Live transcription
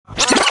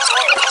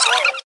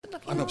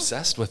I'm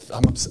obsessed with.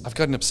 I've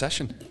got an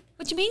obsession.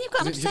 What do you mean you've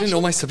got an obsession? You didn't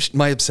know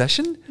my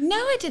obsession? No,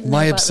 I didn't.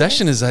 My know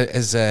obsession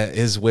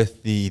is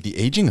with the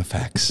aging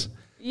effects.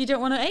 You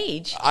don't want to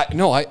age? I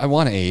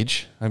want to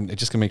age. I'm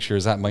just gonna make sure.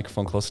 Is that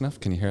microphone close enough?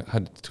 Can you hear?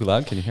 Too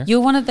loud? Can you hear? You're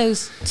one of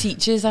those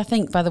teachers, I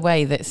think, by the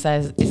way, that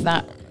says, "Is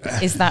that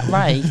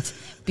right?"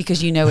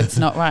 Because you know it's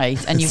not right,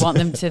 and you want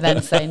them to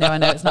then say, "No, I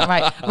know it's not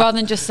right," rather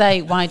than just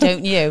say, "Why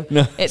don't you?"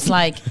 No. It's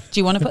like, "Do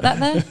you want to put that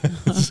there?"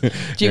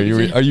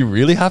 Are you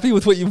really happy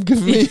with what you've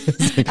given me?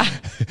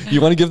 You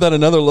want to give that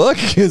another look?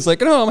 It's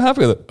like, no, I'm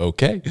happy with it.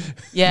 Okay.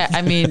 Yeah,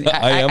 I mean,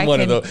 I am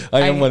one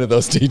of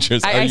those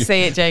teachers. I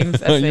see it,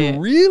 James. Are you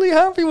really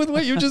happy with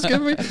what you've just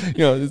given me?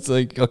 It's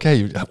like,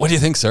 okay, what do you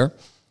think, sir?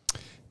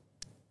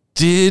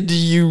 Did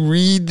you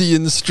read the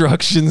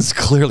instructions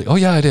clearly? Oh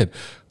yeah, I did.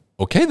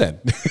 Okay then,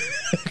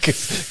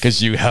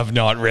 because you have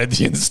not read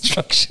the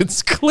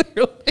instructions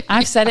clearly.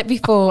 I've said it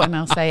before and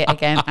I'll say it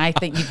again. I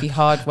think you'd be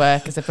hard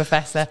work as a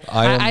professor.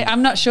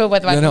 I'm not sure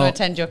whether I want to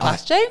attend your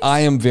class, James.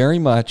 I am very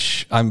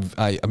much, I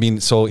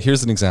mean, so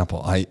here's an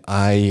example.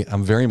 I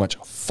am very much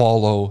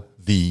follow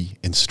the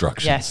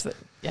instructions.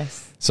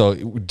 Yes. So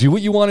do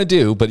what you want to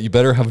do, but you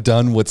better have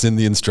done what's in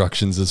the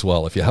instructions as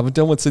well. If you haven't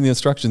done what's in the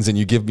instructions and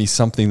you give me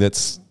something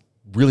that's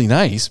really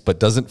nice but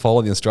doesn't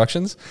follow the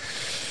instructions,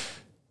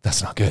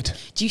 that's not good.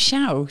 Do you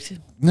shout?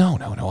 No.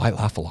 I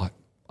laugh a lot.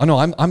 Oh no,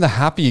 I'm the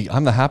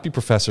happy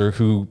professor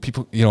who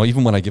people,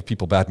 even when I give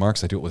people bad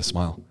marks, I do it with a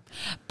smile.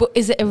 But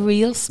is it a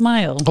real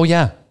smile? Oh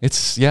yeah,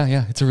 it's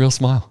a real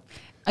smile.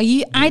 Are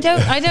you? I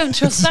don't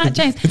trust that,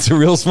 James. It's a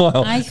real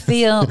smile. I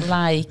feel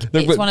like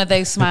it's one of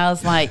those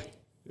smiles like,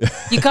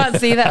 you can't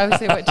see that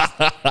obviously,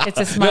 but it's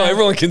a smile. No,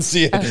 everyone can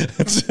see it.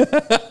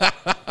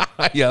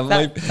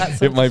 Yeah,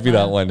 it might be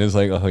that one. It's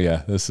like, oh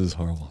yeah, this is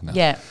horrible. No.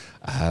 Yeah.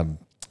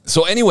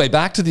 So anyway,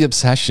 back to the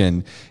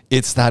obsession.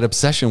 It's that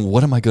obsession.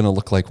 What am I going to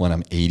look like when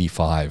I'm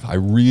 85? I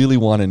really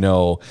want to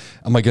know,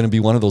 am I going to be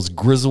one of those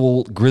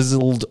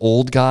grizzled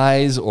old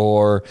guys?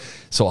 Or,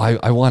 so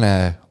I want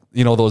to,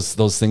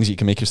 those things you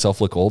can make yourself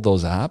look old,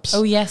 those apps.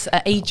 Oh yes,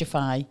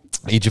 Ageify.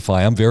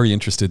 Ageify. I'm very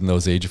interested in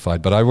those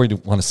Ageified, but I really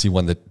want to see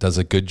one that does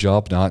a good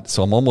job.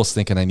 So I'm almost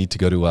thinking I need to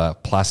go to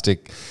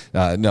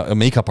a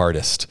makeup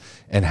artist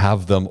and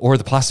have them, or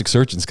the plastic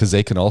surgeons, because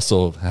they can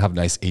also have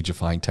nice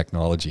ageifying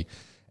technology,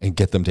 and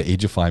get them to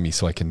ageify me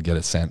so I can get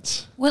a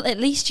sense. Well, at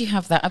least you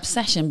have that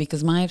obsession,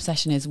 because my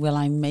obsession is, will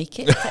I make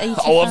it to 85?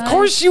 Oh, of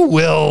course you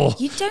will.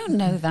 You don't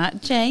know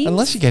that, James.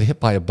 Unless you get hit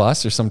by a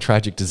bus or some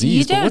tragic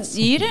disease.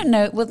 You don't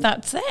know. Well,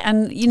 that's it.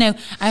 And,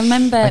 I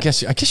remember... I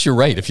guess you're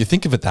right. If you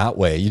think of it that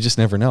way, you just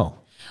never know.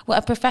 Well,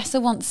 a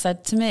professor once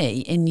said to me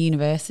in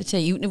university,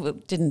 you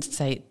didn't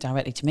say it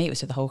directly to me, it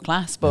was to the whole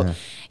class, but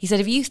he said,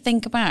 if you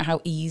think about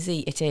how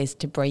easy it is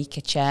to break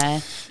a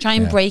chair, try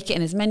and break it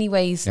in as many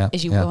ways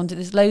as you want.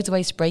 There's loads of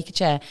ways to break a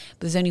chair, but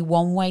there's only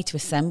one way to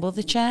assemble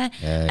the chair.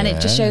 And it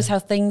just shows how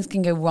things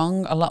can go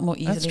wrong a lot more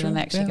easily than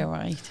they actually go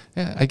right.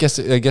 Yeah, I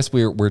guess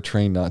we're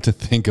trained not to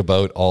think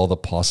about all the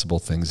possible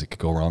things that could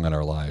go wrong in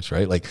our lives,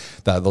 right? Like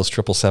those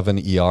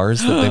 777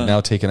 ERs that they've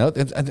now taken out.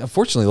 And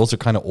unfortunately, those are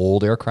kind of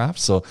old aircraft.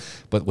 So,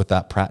 but with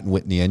that Pratt &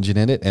 Whitney engine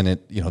in it, and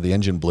it, the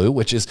engine blew,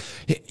 which is,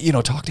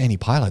 talk to any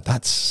pilot.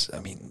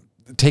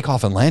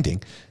 Takeoff and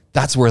landing.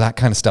 That's where that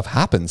kind of stuff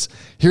happens.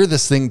 Here,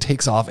 this thing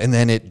takes off and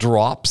then it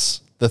drops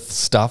the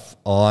stuff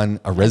on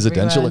a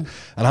residential. And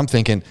I'm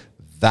thinking,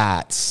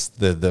 that's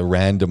the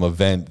random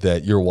event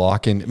that you're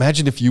walking.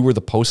 Imagine if you were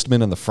the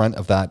postman on the front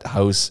of that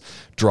house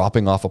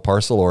dropping off a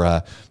parcel or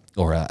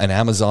an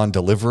Amazon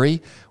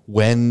delivery,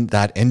 when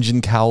that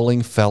engine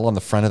cowling fell on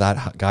the front of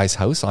that guy's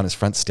house on his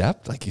front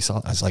step. Like you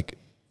saw, I was like,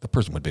 the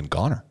person would have been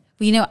goner.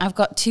 Well, I've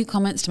got two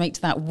comments to make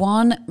to that.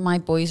 One, my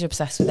boys are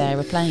obsessed with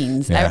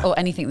aeroplanes or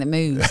anything that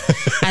moves.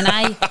 And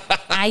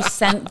I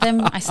sent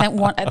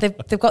one,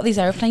 they've got these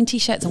aeroplane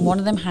t-shirts and one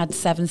of them had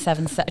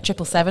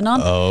 777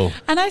 on. Oh.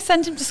 And I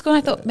sent him to school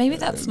and I thought, maybe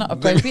that's not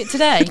appropriate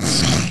today.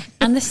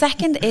 And the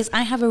second is,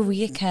 I have a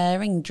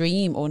reoccurring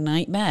dream or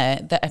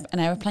nightmare that an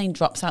aeroplane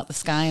drops out the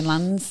sky and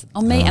lands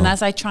on me. And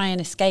as I try and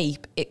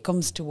escape, it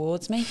comes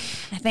towards me.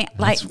 I think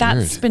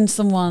that's been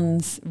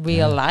someone's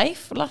real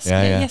life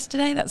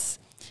yesterday. That's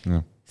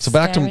So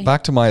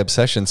back to my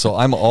obsession. So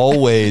I'm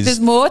always there's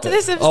more to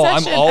this obsession. Oh,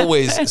 I'm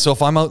always so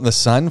if I'm out in the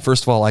sun,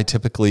 first of all, I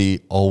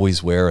typically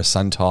always wear a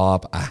sun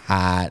top, a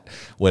hat,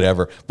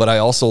 whatever. But I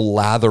also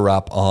lather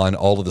up on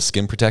all of the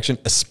skin protection,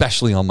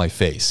 especially on my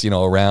face,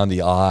 around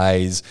the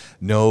eyes,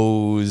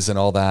 nose, and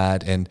all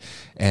that. And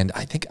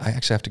I think I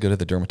actually have to go to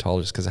the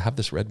dermatologist because I have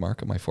this red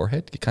mark on my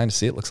forehead. You kind of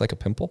see it looks like a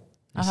pimple.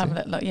 I'll have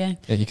a look. Yeah,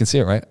 you can see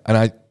it, right?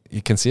 And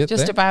you can see it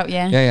just there? about.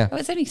 Yeah. Oh,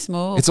 it's only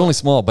small. It's only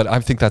small, but I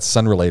think that's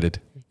sun related.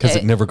 Because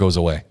it never goes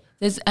away.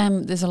 There's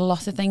a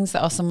lot of things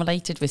that are sun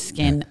related with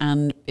skin,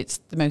 and it's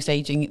the most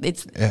aging.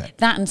 It's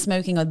that and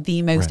smoking are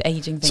the most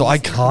aging things. So I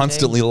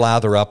constantly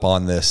lather up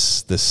on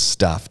this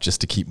stuff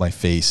just to keep my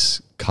face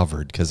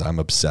covered because I'm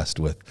obsessed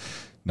with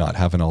not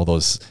having all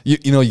those. You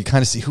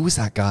kind of see, who is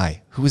that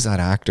guy? Who is that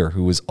actor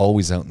who was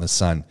always out in the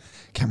sun?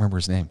 Can't remember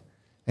his name.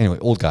 Anyway,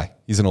 old guy.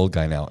 He's an old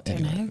guy now.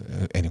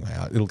 Anyway,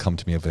 it'll come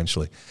to me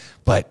eventually.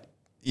 But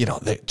you know,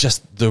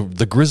 just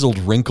the grizzled,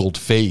 wrinkled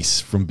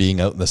face from being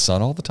out in the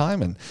sun all the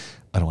time. And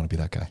I don't want to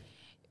be that guy.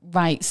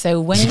 Right. So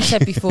when you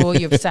said before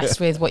you're obsessed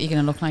with what you're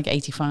going to look like at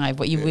 85,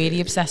 what you're really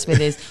obsessed with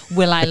is,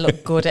 will I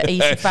look good at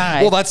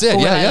 85? Well, that's it. Or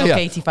will Yeah, I look yeah.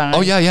 85?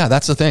 Oh, yeah.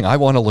 That's the thing. I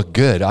want to look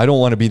good. I don't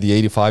want to be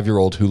the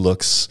 85-year-old who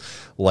looks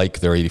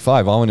like they're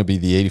 85. I want to be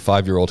the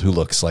 85-year-old who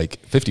looks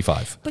like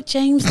 55. But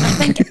James,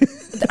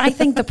 I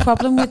think the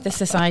problem with the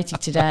society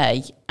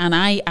today, and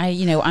I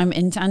I'm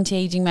into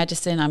anti-aging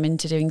medicine. I'm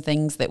into doing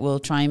things that will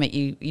try and make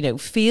you,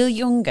 feel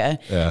younger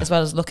as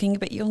well as looking a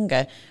bit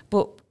younger.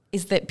 But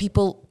is that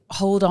people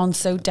hold on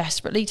so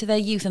desperately to their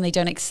youth and they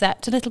don't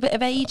accept a little bit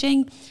of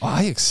aging?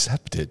 I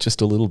accept it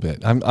just a little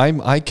bit.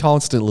 I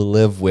constantly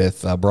live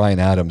with Bryan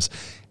Adams,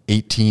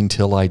 18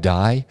 till I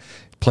die,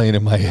 playing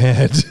in my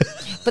head.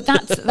 But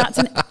that's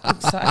an.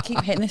 So I keep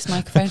hitting this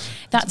microphone.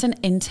 That's an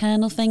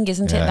internal thing,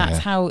 isn't it? That's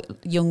how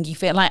young you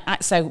feel.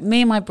 So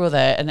me and my brother,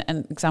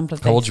 an example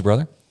of this. How old's your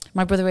brother?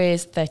 My brother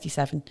is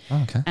 37.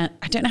 Oh, okay. And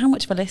I don't know how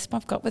much of a lisp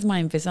I've got with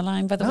my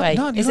Invisalign, by the way.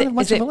 No, is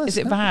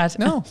it bad?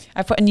 No.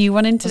 I put a new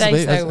one in today.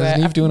 Is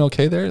Neve doing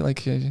okay there?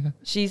 Like,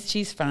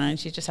 she's fine.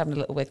 She's just having a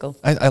little wiggle.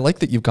 I like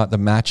that you've got the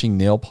matching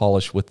nail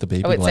polish with the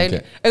baby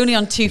blanket. It's only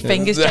on 2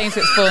 fingers, James, so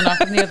it's falling off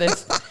in the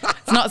others.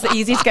 It's not so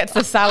easy to get to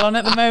the salon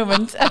at the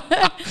moment.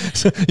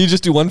 So you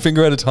just do one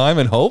finger at a time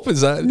and hope?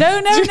 Is that?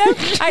 No.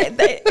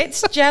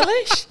 It's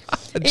gelish.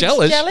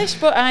 Gelish? It's gelish,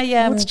 but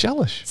What's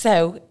gelish?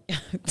 So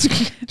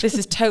this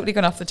is totally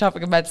gone off the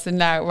topic of medicine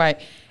now,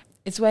 right?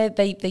 It's where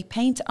they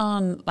paint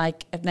on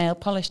like a nail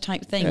polish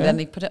type thing, then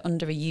they put it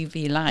under a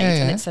UV light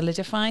and it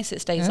solidifies, so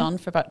it stays on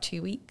for about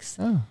 2 weeks.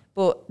 Oh.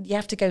 But you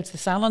have to go to the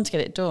salon to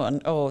get it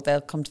done, or they'll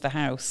come to the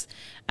house.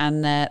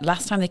 And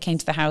last time they came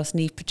to the house,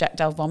 Neve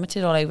projectile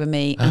vomited all over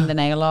me and the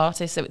nail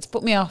artist, so it's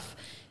put me off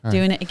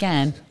doing it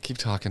again. Keep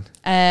talking.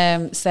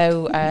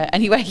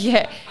 Anyway,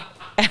 yeah.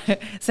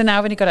 So now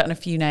I've only got it on a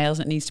few nails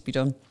and it needs to be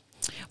done.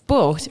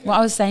 But what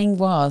I was saying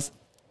was,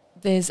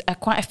 there's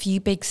quite a few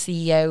big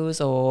CEOs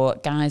or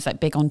guys, like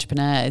big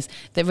entrepreneurs,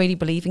 that really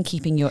believe in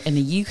keeping your inner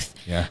youth.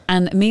 Yeah.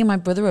 And me and my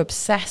brother are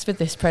obsessed with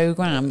this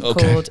program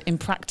called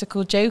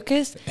Impractical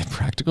Jokers.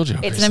 Impractical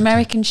Jokers. It's an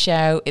American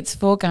show. It's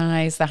 4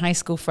 guys, they're high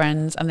school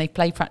friends, and they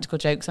play practical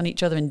jokes on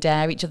each other and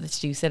dare each other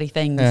to do silly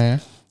things. Yeah.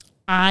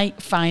 I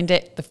find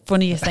it the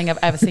funniest thing I've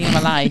ever seen in my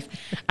life.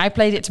 I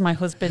played it to my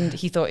husband.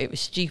 He thought it was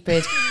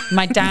stupid.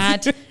 My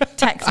dad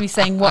texted me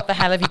saying, "What the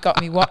hell have you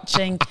got me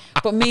watching?"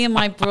 But me and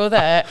my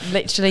brother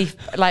literally,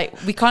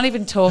 we can't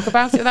even talk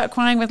about it without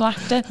crying with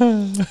laughter.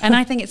 And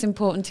I think it's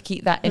important to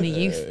keep that inner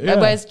youth.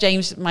 Whereas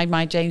James,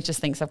 my James just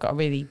thinks I've got a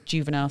really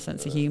juvenile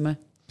sense of humour.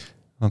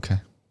 Okay.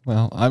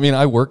 Well, I mean,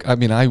 I work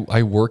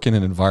in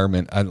an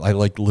environment. I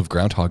like live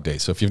Groundhog Day.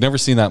 So if you've never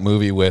seen that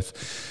movie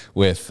with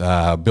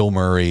Bill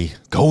Murray,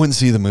 go and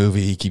see the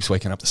movie. He keeps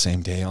waking up the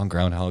same day on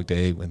Groundhog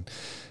Day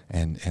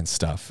and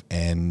stuff,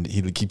 and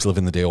he keeps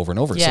living the day over and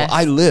over. Yes. So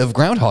I live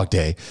Groundhog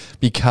Day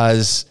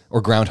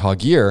or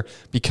Groundhog Year,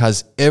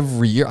 because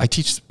every year I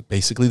teach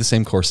basically the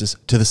same courses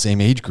to the same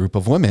age group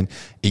of women,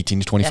 18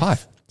 to 25.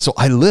 Yes. So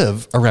I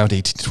live around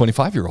 18 to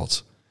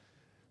 25-year-olds.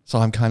 So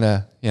I'm kind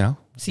of,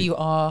 So you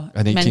are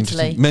an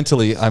 18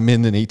 mentally, I'm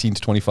in an 18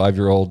 to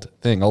 25-year-old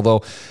thing.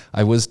 Although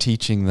I was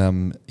teaching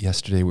them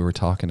yesterday, we were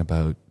talking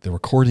about the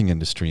recording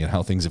industry and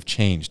how things have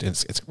changed.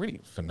 It's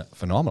really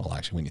phenomenal,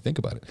 actually, when you think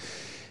about it.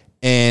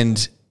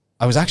 And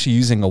I was actually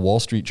using a Wall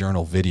Street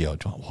Journal video.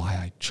 Don't know why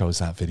I chose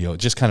that video.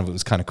 It was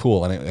kind of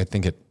cool. And I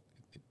think a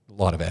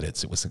lot of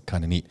edits. It was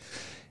kind of neat.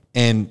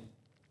 And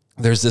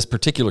there's this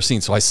particular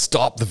scene. So I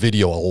stopped the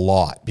video a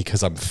lot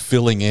because I'm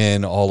filling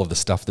in all of the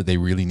stuff that they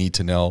really need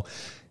to know,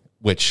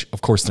 which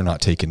of course they're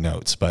not taking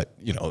notes, but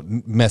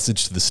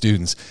message to the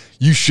students,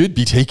 you should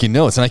be taking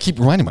notes. And I keep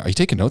reminding them, are you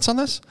taking notes on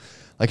this?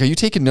 Like, are you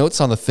taking notes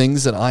on the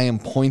things that I am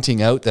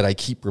pointing out that I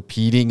keep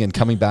repeating and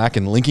coming back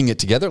and linking it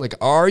together? Like,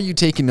 are you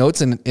taking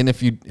notes? And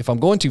if I'm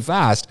going too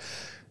fast,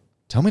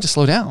 tell me to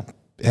slow down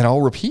and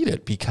I'll repeat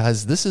it,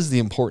 because this is the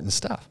important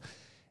stuff.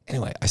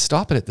 Anyway, I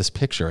stop it at this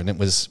picture, and it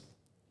was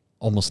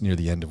almost near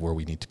the end of where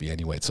we need to be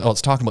anyway. So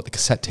it's talking about the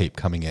cassette tape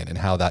coming in and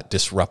how that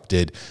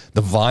disrupted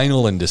the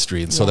vinyl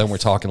industry. And so then we're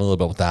talking a little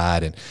bit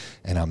about that,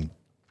 and I'm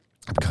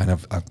kind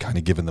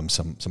of giving them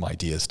some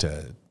ideas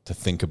to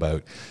think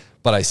about.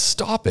 But I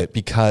stop it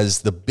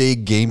because the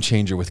big game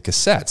changer with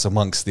cassettes,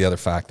 amongst the other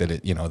fact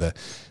that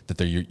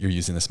you're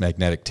using this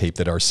magnetic tape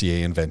that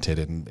RCA invented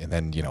and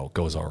then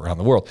goes all around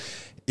the world,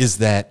 is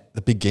that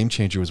the big game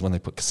changer was when they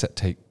put cassette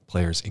tape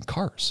players in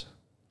cars.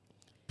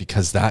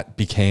 Because that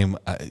became,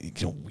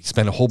 we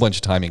spent a whole bunch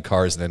of time in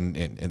cars,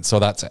 and so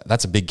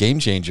that's a big game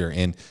changer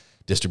in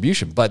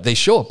distribution. But they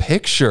show a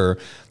picture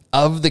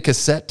of the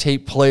cassette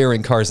tape player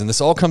in cars, and this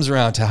all comes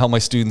around to how my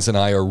students and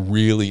I are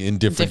really in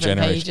different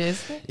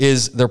generations.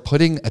 Is they're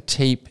putting a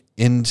tape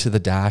into the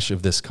dash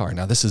of this car.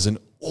 Now, this is an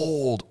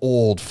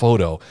old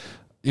photo.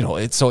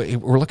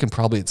 We're looking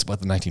it's about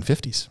the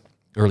 1950s.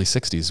 Early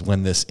 60s,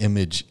 when this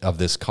image of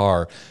this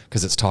car,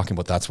 because it's talking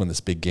about that's when this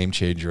big game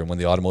changer, and when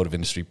the automotive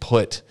industry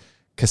put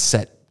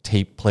cassette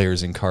tape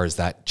players in cars,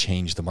 that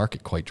changed the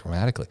market quite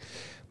dramatically.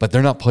 But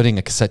they're not putting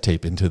a cassette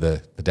tape into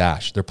the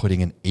dash. They're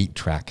putting an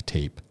 8-track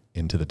tape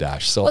into the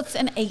dash. So what's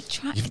an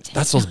 8-track tape?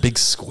 That's those big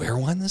square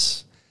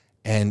ones.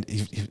 And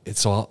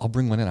so I'll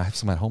bring one in. I have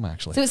some at home,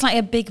 actually. So it's like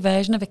a big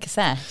version of a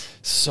cassette.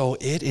 So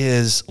it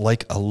is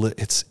like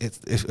it's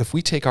if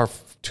we take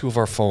two of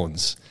our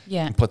phones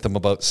and put them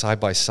about side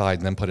by side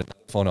and then put a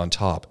phone on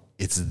top,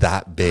 it's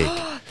that big.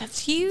 That's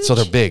huge. So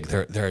they're big.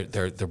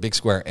 They're big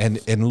square. And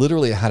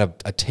literally it had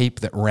a tape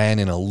that ran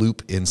in a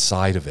loop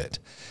inside of it.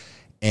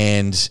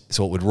 And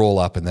so it would roll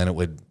up and then it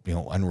would,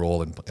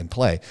 unroll and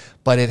play.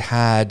 But it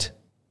had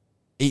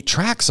 8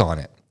 tracks on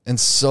it. And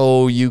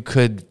so you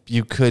could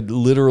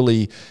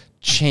literally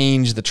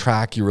change the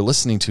track you were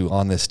listening to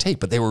on this tape,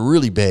 but they were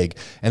really big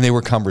and they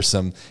were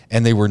cumbersome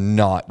and they were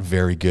not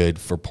very good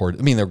for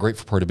they're great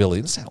for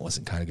portability. The sound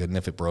wasn't kind of good, and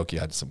if it broke, you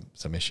had some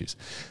issues.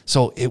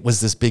 So it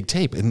was this big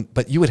tape,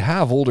 but you would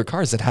have older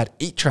cars that had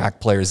 8-track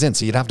players in,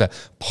 so you'd have to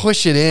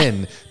push it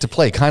in to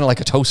play, kind of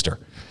like a toaster.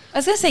 I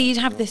was gonna say you'd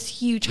have this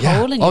huge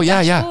hole in your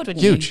dashboard, wouldn't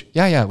huge. you?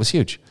 Yeah, it was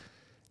huge.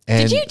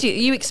 And did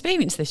you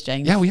experience this,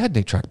 James? Yeah, we had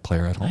an 8-track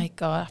player at home. My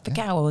God, I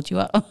forget how old you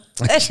are.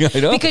 I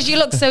know. Because you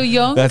look so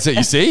young. That's it.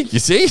 You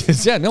see?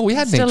 Yeah, no, we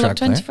had an 8-track player.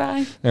 Still look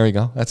 25. There we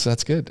go.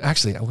 That's good.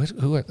 Actually,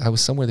 I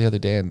was somewhere the other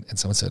day and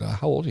someone said,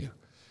 how old are you?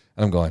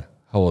 And I'm going,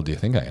 how old do you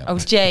think I am? Oh,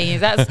 Jay,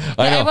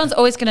 everyone's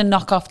always going to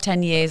knock off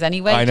 10 years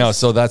anyway. I know.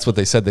 So that's what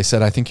they said. They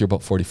said, I think you're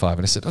about 45.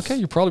 And I said, okay,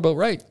 you're probably about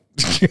right.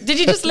 Did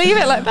you just leave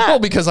it like that? Well,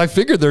 because I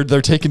figured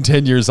they're taking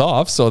 10 years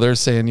off. So they're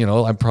saying,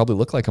 I probably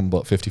look like I'm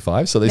about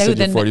 55. So they said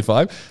you're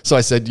 45. So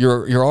I said,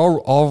 you're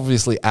all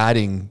obviously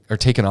adding or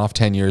taking off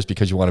 10 years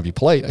because you want to be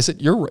polite. I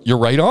said, you're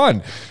right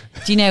on.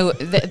 Do you know,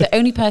 the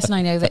only person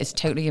I know that is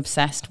totally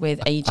obsessed with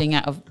aging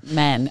out of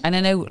men, and I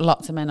know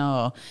lots of men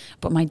are,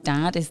 but my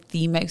dad is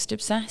the most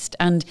obsessed.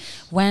 And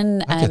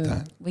when, I get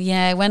that.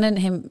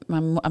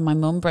 When my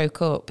mum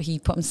broke up, he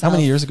put himself... How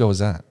many years ago was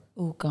that?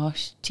 Oh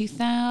gosh,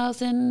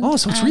 2000. Oh,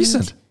 so it's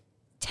recent.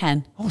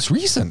 10. Oh, it's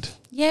recent.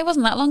 Yeah, it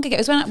wasn't that long ago. It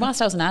was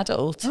whilst I was an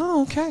adult.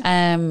 Oh, okay.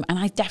 And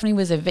I definitely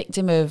was a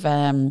victim of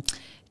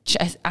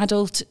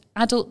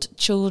adult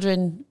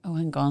children. Oh,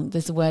 hang on,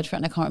 there's a word for it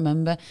and I can't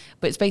remember.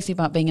 But it's basically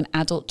about being an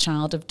adult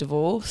child of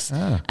divorce,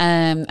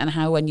 and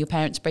how when your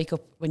parents break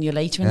up when you're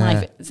later in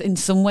life, in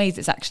some ways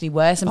it's actually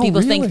worse. And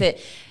people think that.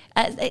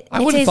 I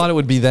would have thought it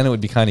would be then. It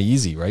would be kind of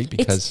easy, right?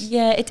 Because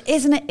it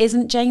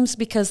isn't, James.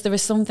 Because there are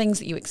some things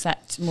that you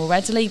accept more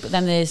readily, but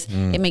then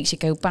it makes you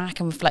go back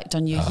and reflect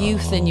on your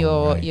youth and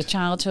your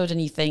childhood,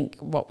 and you think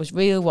what was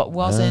real, what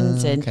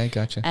wasn't, okay,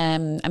 gotcha.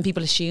 And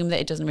people assume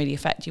that it doesn't really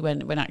affect you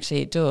when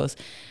actually it does.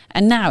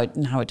 And now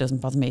it doesn't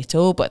bother me at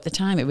all, but at the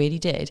time it really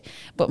did.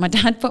 But my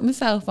dad put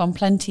himself on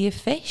Plenty of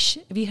Fish.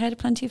 Have you heard of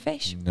Plenty of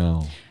Fish?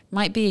 No.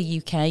 Might be a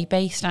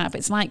UK-based app.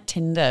 It's like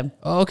Tinder.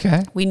 Oh,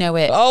 okay. We know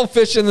it. Oh,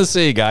 fish in the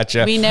sea.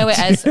 Gotcha. We know it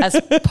as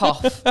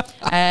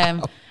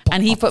POF.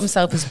 And he put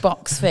himself as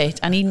box fit,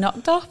 and he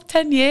knocked off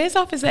 10 years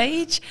off his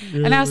age.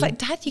 And I was like,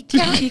 Dad, you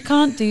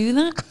can't do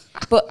that.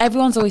 But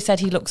everyone's always said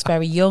he looks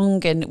very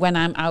young. And when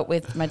I'm out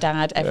with my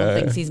dad, everyone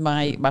thinks he's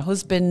my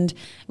husband,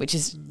 which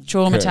is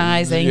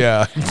traumatizing.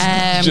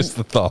 Yeah. Just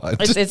the thought.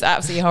 It's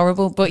absolutely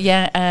horrible. But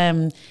yeah,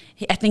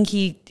 I think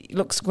he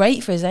looks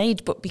great for his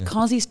age, but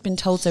because he's been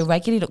told so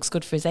regularly he looks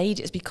good for his age,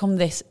 it's become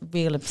this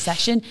real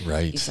obsession.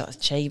 Right. He's sort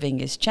of shaving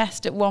his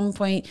chest at one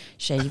point,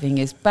 shaving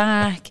his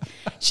back,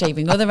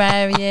 shaving other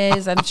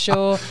areas, I'm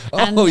sure.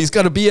 And he's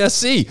got a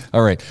BSc.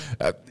 All right.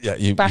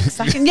 Back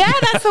second. Yeah,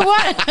 that's the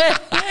one.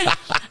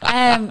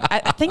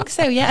 I think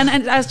so, yeah.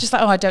 And I was just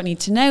like, I don't need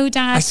to know,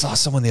 Dad. I saw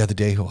someone the other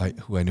day who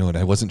I knew, and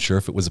I wasn't sure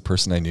if it was a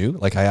person I knew.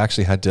 Like, I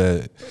actually had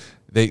to,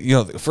 they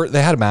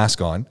had a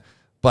mask on,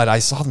 but I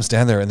saw them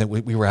stand there, and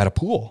we were at a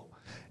pool.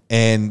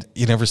 And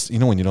you never,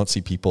 when you don't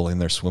see people in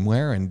their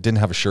swimwear and didn't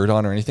have a shirt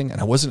on or anything. And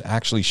I wasn't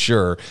actually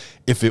sure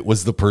if it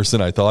was the person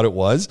I thought it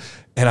was.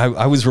 And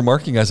I was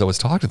remarking as I was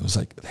talking to them, I was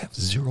like, they have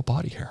zero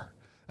body hair.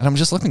 And I'm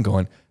just looking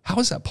going, how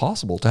is that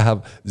possible to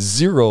have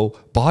zero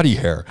body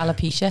hair?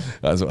 Alopecia.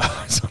 I was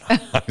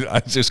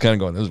just kind of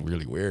going, this is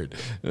really weird.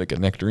 Like a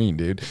nectarine,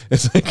 dude.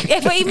 It's like,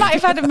 yeah, but he might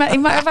have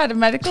had a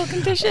medical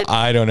condition.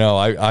 I don't know.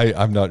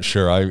 I'm not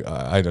sure.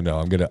 I don't know.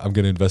 I'm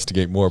gonna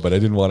investigate more, but I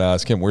didn't want to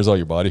ask him, where's all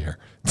your body hair?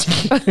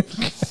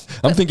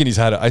 I think he's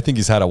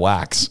had a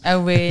wax.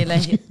 Oh,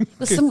 really?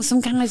 Well,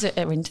 some guys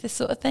are into this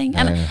sort of thing.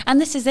 And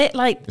this is it.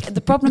 Like,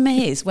 the problem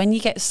is when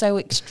you get so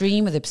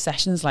extreme with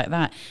obsessions like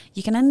that,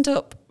 you can end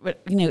up, if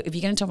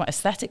you're going to talk about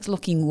aesthetics,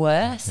 looking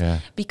worse,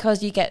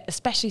 because you get,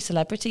 especially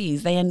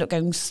celebrities, they end up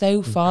going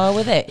so far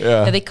with it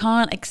that they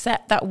can't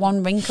accept that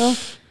one wrinkle.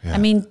 Yeah. I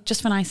mean,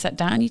 just when I sat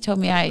down, you told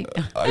me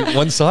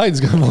one side's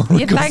got more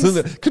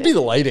wrinkles. Could be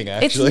the lighting,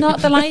 actually. It's not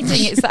the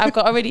lighting. It's that I've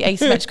got already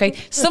asymmetrical.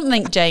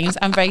 Something, James,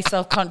 I'm very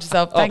self-conscious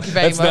of. Thank you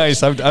very much.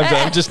 That's nice.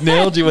 I've just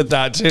nailed you with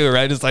that too,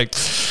 right? It's like...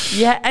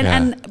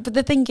 Yeah, but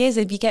the thing is,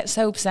 if you get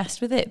so obsessed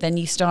with it, then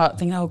you start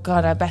thinking, oh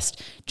God, I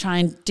best try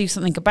and do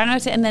something about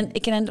it. And then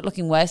it can end up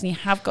looking worse, and you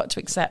have got to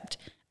accept,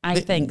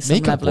 I think, some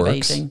level of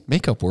aging.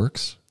 Makeup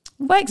works.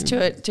 works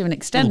to an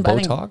extent. A But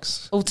little I think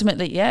Botox.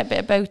 ultimately, yeah, a bit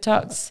of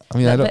Botox, I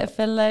mean, a bit of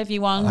filler if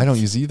you want. I don't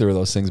use either of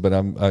those things, but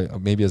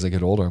maybe as I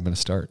get older, I'm going to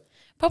start.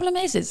 Problem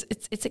is,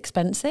 it's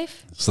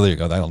expensive. So there you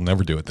go. I'll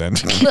never do it then.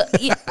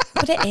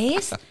 But it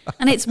is.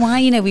 And it's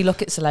why, we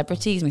look at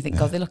celebrities and we think,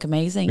 God, they look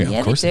amazing. Yeah, of Yeah,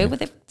 they course they do, do. but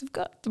they've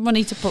got the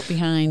money to put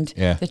behind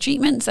Yeah. the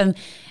treatments. And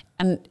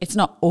it's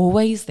not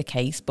always the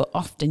case, but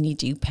often you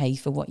do pay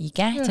for what you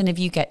get. Yeah. And if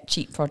you get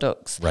cheap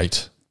products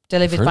Right.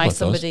 delivered I've heard by about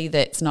somebody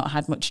that's not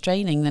had much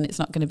training, then it's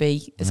not going to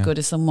be as good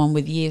as someone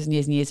with years and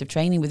years and years of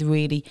training with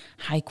really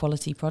high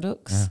quality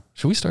products. Yeah.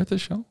 Should we start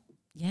this show?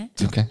 Yeah.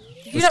 Okay.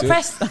 You not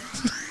press.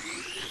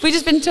 We've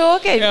just been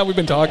talking. Yeah, we've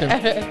been talking.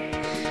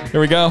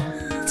 Here we go.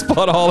 It's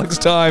Podaholics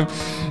time.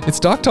 It's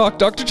Doc Talk.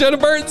 Dr. Jenna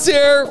Burton's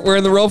here. We're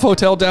in the Rove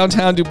Hotel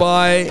downtown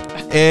Dubai,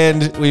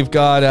 and we've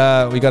got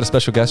a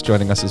special guest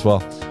joining us as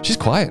well. She's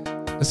quiet.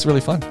 It's really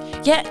fun.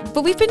 Yeah,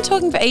 but we've been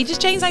talking for ages,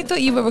 James. I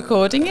thought you were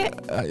recording it.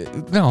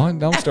 No, I'm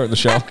starting the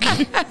show.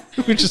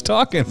 We're just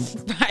talking.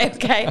 Right,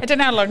 okay. I don't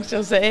know how long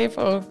she'll sit here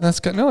for. That's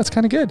good. No, it's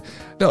kind of good.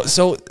 No,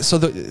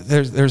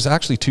 there's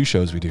actually 2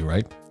 shows we do,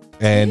 right?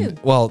 And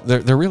well,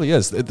 there really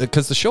is,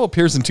 because the show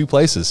appears in 2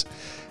 places,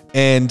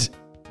 and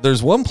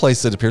there's one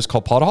place that appears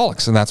called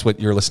Podaholics, and that's what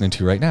you're listening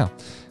to right now.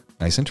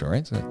 Nice intro,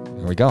 right? So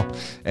here we go.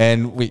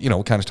 And we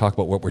kind of talk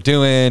about what we're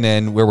doing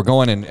and where we're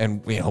going,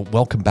 and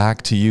welcome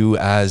back to you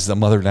as the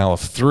mother now of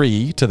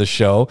 3 to the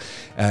show,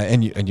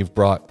 and you've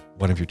brought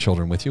one of your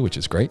children with you, which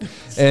is great.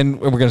 And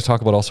we're going to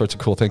talk about all sorts of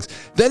cool things.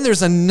 Then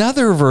there's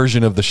another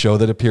version of the show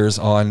that appears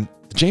on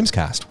the James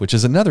Cast, which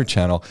is another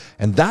channel.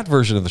 And that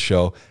version of the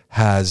show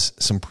has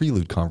some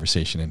prelude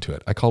conversation into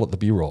it. I call it the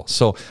B-roll.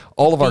 So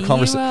all of our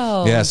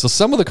conversation, so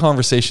some of the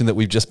conversation that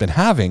we've just been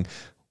having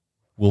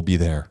will be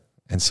there.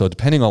 And so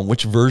depending on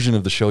which version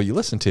of the show you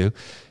listen to,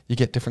 you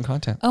get different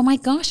content. Oh my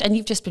gosh. And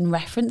you've just been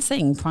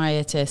referencing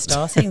prior to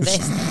starting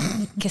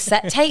this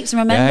cassette tapes.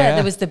 Remember,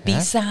 there was the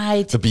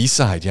B-side. The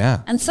B-side,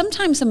 yeah. And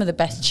sometimes some of the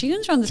best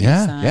tunes are on the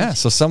B-side. Yeah.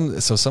 So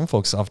some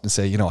folks often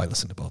say, I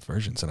listen to both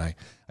versions, and I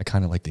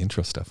kind of like the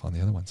intro stuff on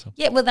the other one. So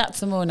yeah, well,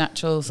 that's a more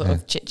natural sort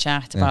of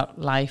chit-chat about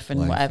life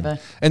and whatever.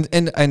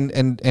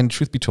 And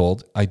truth be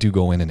told, I do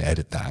go in and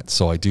edit that.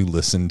 So I do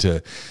listen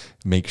to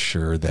make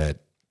sure that,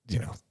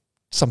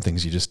 some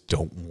things you just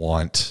don't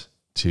want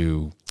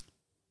to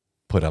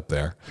put up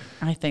there.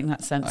 I think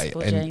that's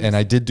sensible, James. And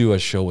I did do a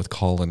show with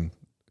Colin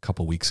a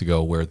couple of weeks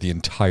ago where the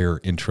entire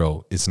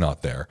intro is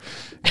not there.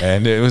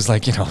 And it was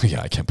like,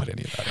 I can't put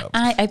any of that up.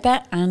 I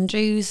bet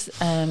Andrew's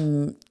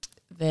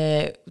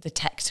the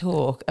tech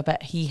talk, I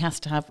bet he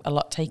has to have a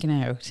lot taken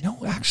out. No,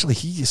 actually,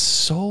 he is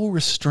so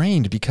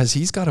restrained because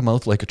he's got a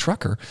mouth like a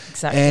trucker.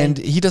 Exactly. And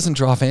he doesn't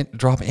drop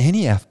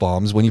any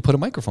F-bombs when you put a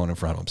microphone in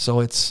front of him.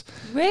 So it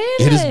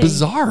is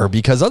bizarre,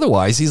 because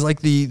otherwise he's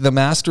like the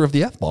master of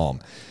the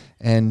F-bomb.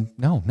 And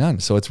no, none.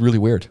 So it's really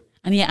weird.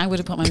 And yeah, I would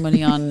have put my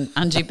money on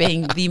Andrew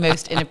being the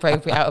most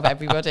inappropriate out of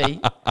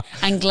everybody,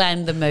 and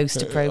Glenn the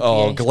most appropriate.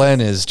 Oh, Glenn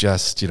is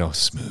just,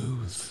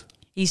 smooth.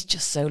 He's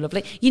just so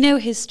lovely.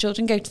 His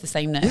children go to the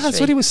same nursery. Yeah, that's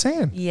what he was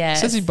saying. Yeah.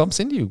 Says he bumps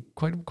into you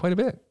quite a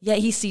bit. Yeah,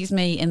 he sees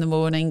me in the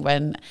morning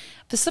when,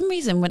 for some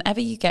reason, whenever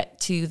you get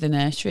to the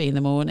nursery in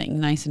the morning,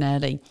 nice and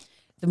early,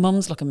 the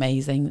mums look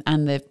amazing,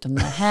 and they've done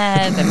their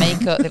hair, their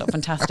makeup, they look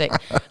fantastic.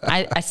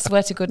 I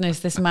swear to goodness,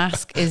 this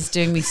mask is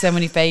doing me so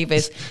many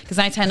favours, because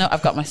I turn up,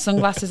 I've got my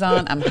sunglasses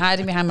on, I'm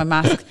hiding behind my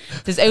mask.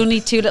 There's only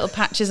 2 little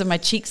patches of my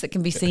cheeks that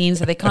can be seen,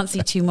 so they can't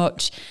see too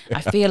much.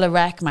 I feel a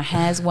wreck, my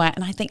hair's wet,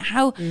 and I think,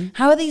 how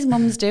are these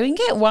mums doing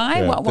it? Why?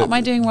 Yeah, what am I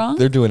doing wrong?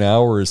 They're doing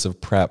hours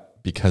of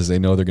prep because they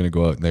know they're going to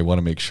go out, and they want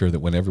to make sure that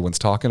when everyone's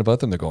talking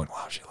about them, they're going,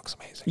 wow, she looks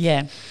amazing.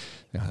 Yeah.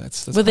 Yeah,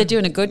 that's they're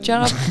doing a good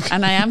job,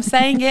 and I am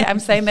saying it. I'm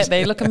saying that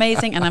they look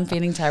amazing, and I'm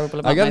feeling terrible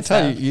about myself.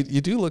 I got to tell you,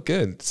 you do look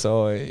good.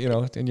 So,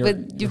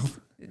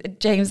 and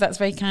James, that's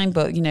very kind,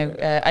 but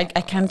I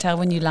can tell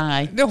when you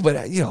lie. No, but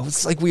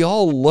it's like we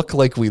all look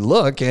like we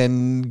look,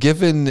 and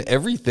given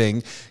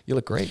everything, you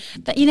look great.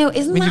 That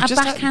isn't that a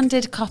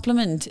backhanded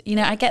compliment?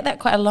 I get that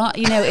quite a lot.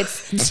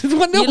 It's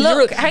well, no,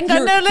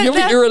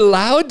 you're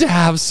allowed to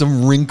have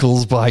some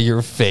wrinkles by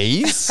your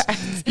face.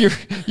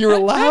 you're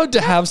allowed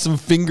to have some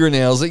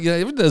fingernails.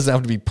 It doesn't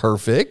have to be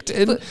perfect,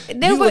 and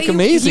you look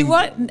amazing. You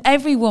want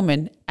every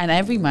woman and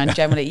every man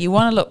generally, you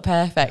want to look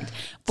perfect.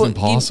 But it's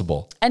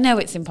impossible. I know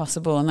it's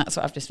impossible, and that's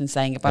what I've just been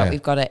saying about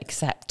we've got to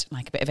accept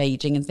like a bit of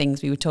aging and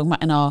things we were talking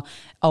about in our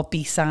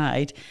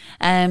B-side.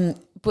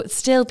 But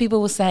still, people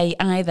will say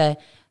either,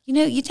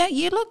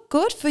 you look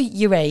good for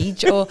your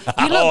age, or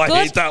you look good.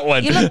 I hate that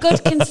one. You look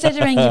good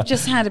considering you've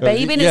just had a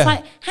baby, and it's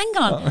like, hang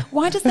on,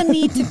 why does there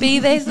need to be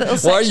this little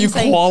section? Why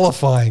are you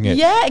qualifying it?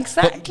 Yeah,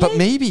 exactly. But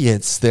maybe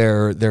it's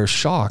they're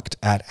shocked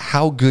at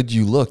how good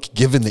you look,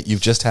 given that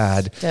you've just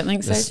had. Don't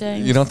think so,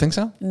 James. You don't think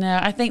so? No,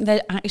 I think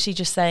they're actually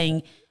just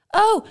saying,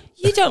 oh,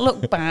 you don't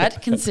look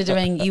bad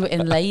considering you were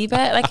in labour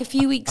like a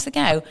few weeks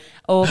ago,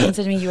 or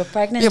considering you were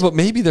pregnant. Yeah, but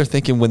maybe they're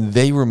thinking when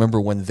they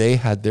remember when they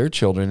had their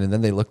children, and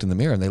then they looked in the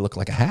mirror and they look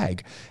like a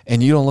hag,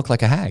 and you don't look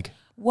like a hag.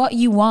 what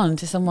you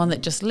want is someone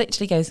that just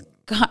literally goes,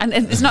 God, and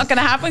it's not going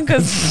to happen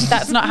because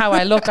that's not how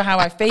I look or how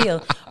I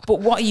feel.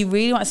 But what you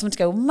really want is someone to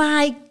go,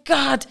 my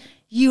God,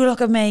 you look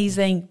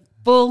amazing.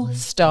 Full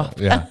stop.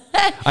 Yeah.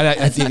 And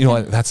I think, you know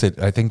what, that's it.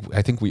 I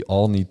think we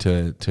all need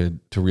to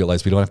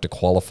realize we don't have to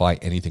qualify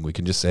anything. We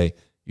can just say,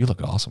 you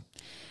look awesome.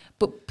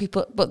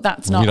 But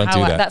that's not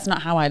that's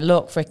not how I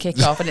look for a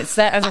kickoff, and it's,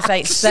 as I say,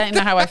 it's certainly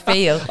not how I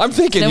feel. I'm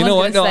thinking, you know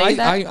what? No,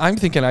 I'm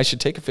thinking I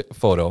should take a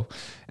photo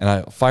and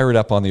I fire it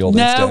up on the old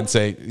Insta and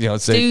say,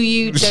 don't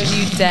you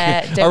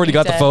dare. I already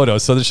got the photo,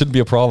 so there shouldn't be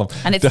a problem.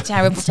 And it's a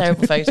terrible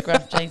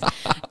photograph, James.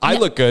 I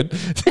look good.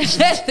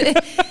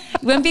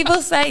 When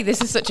people say this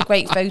is such a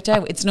great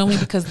photo, it's normally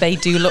because they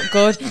do look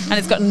good, and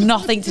it's got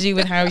nothing to do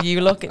with how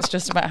you look. It's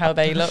just about how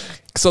they look.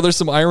 So there's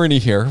some irony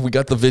here. We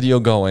got the video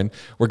going.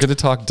 We're going to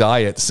talk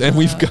diets, and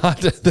we've got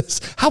this.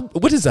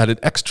 What is that? An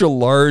extra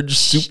large,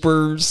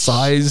 super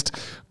sized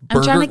burger?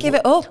 I'm trying to give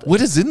it up.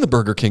 What is in the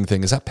Burger King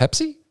thing? Is that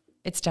Pepsi?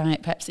 It's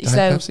Diet Pepsi.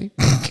 Pepsi?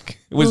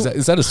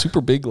 Is that a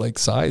super big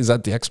size? Is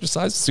that the extra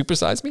size? Super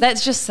size me?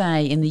 Let's just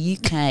say in the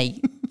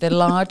UK, the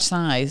large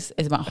size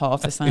is about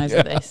half the size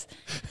of this.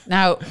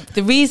 Now,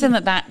 the reason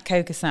that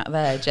Coke is sat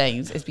there,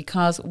 James, is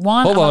because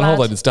one. Hold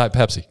on. It's Diet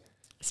Pepsi.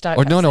 It's Diet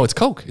Pepsi. No, it's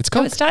Coke. It's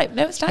Coke. No, it's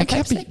Diet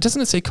Pepsi.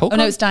 Doesn't it say Coke? Oh,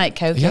 no, it's Diet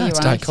Coke. Yeah, it's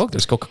Diet Coke.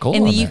 There's Coca-Cola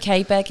in the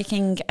UK, Burger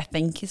King, I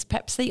think, is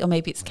Pepsi, or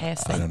maybe it's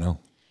KFC. I don't know.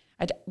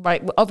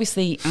 Right. Well,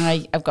 obviously,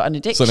 I've got an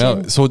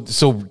addiction.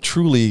 So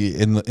truly,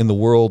 in the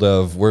world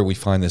of where we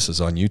find this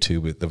is on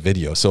YouTube, the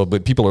video. So,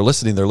 but people are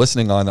listening. They're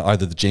listening on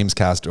either the James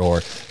Cast or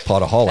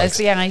Podaholics. There's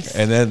the ice,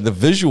 and then the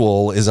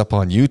visual is up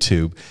on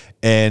YouTube.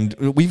 And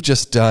we've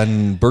just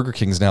done Burger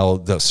King's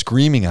now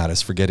screaming at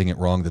us for getting it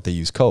wrong that they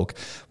use Coke,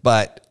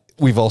 but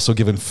we've also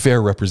given fair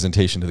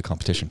representation to the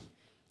competition.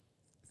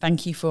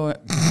 Thank you for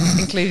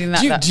including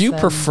that. Do you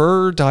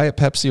prefer Diet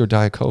Pepsi or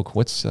Diet Coke?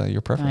 What's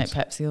your preference?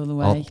 Diet Pepsi all the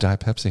way. Oh,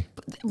 Diet Pepsi.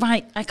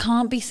 Right. I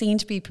can't be seen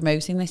to be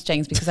promoting this,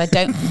 James, because I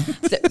don't.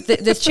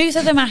 the truth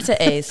of the matter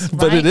is. Right,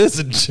 but it is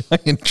a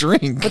giant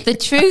drink. But the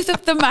truth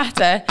of the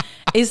matter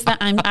is that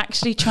I'm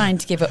actually trying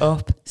to give it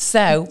up.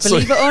 So,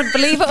 believe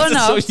it or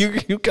not. So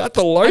you got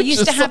the largest. I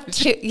used to have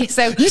two. You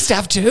used to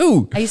have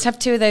two. I used to have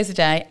 2 of those a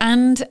day.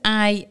 And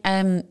I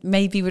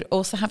maybe would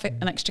also have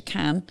an extra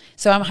can.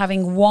 So I'm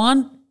having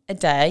one a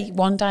day,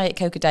 one Diet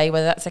Coke a day,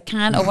 whether that's a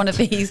can or one of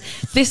these.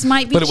 This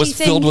might be But it was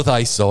cheating. filled with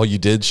ice, so you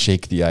did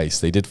shake the ice.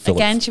 They did fill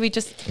Again, it. should we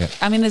just... Yeah.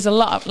 I mean, there's a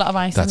lot of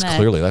ice in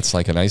there. That's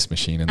like an ice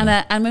machine in there.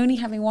 And I'm only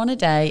having one a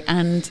day,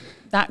 and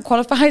that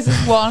qualifies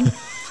as one.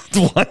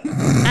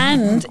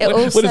 And it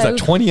also... What is that,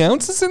 20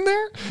 ounces in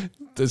there?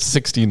 There's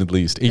 16 at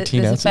least,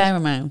 18 there's ounces. a fair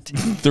amount.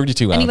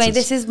 32 anyway, ounces.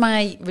 this is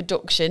my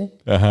reduction,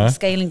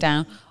 scaling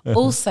down.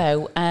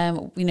 Also,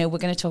 we're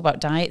going to talk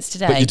about diets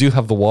today. But you do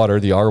have the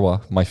water, the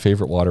Arwa, my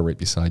favorite water right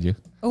beside you.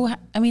 Oh,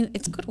 I mean,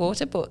 it's good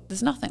water, but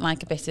there's nothing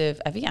like a bit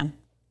of Evian.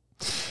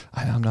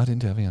 I'm not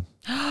into Evian.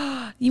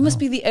 You must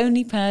be the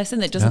only person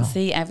that doesn't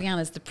see Evian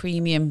as the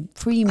premium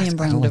brand of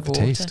water. I don't like the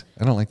taste.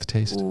 I don't like the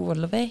taste. Oh, I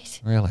love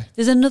it. Really?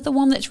 There's another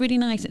one that's really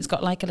nice. It's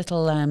got like a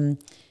little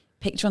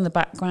picture on the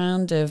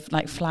background of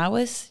like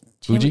flowers.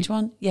 Do you know which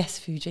one? Yes,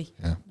 Fuji.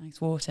 Yeah. Nice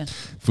water.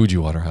 Fuji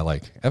water I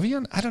like.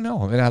 Evian, I don't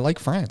know. I mean, I like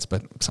France,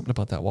 but something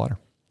about that water.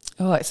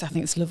 Oh, I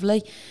think it's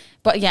lovely.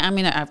 But yeah, I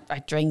mean, I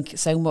drink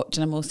so much,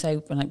 and I'm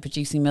also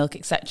producing milk,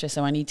 etc.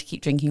 So I need to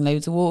keep drinking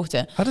loads of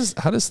water. How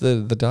does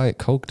the Diet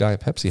Coke, Diet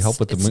Pepsi help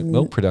with the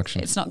milk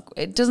production?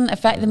 It doesn't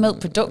affect the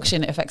milk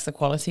production. It affects the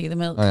quality of the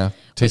milk. Oh, yeah.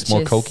 Tastes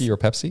more Cokey or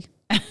Pepsi?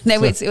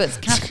 No, it's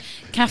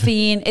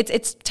caffeine.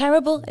 It's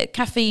terrible.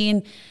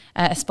 Caffeine,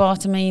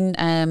 aspartame.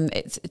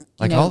 It's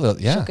like all the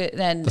sugar,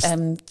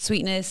 then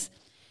sweeteners.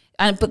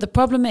 But the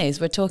problem is,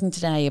 we're talking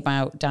today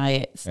about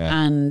diets,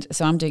 and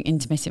so I'm doing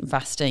intermittent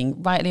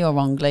fasting, rightly or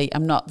wrongly.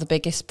 I'm not the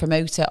biggest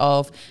promoter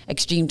of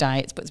extreme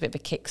diets, but it's a bit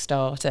of a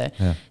Kickstarter.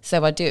 Yeah.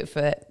 So I do it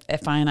for a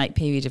finite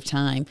period of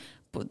time.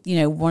 But,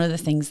 one of the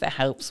things that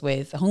helps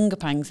with hunger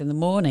pangs in the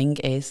morning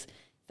is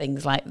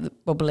things like the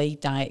bubbly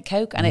Diet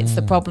Coke. And it's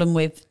the problem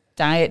with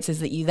diets is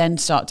that you then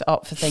start to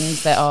opt for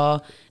things that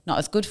are not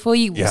as good for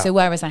you. Yeah. So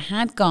whereas I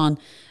had gone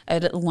a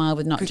little while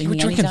with not drinking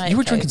any Diet Coke. You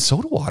were drinking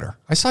soda water.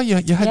 I saw you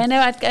had... Yeah, no,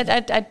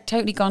 I'd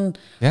totally gone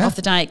off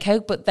the Diet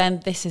Coke. But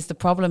then this is the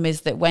problem,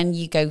 is that when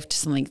you go to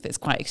something that's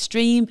quite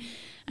extreme,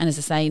 and as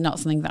I say, not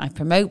something that I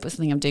promote, but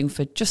something I'm doing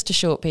for just a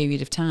short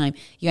period of time,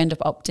 you end up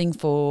opting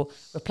for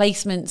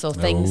replacements or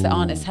things that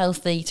aren't as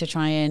healthy to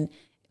try and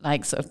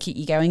sort of keep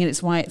you going. And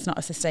it's why it's not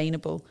a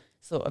sustainable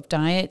sort of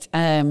diet.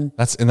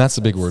 That's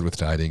the big word with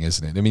dieting,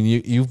 isn't it? I mean,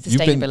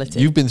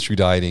 you've been through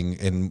dieting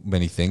in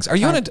many things. Are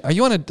you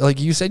on a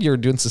like you said you're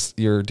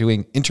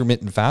doing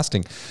intermittent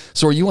fasting?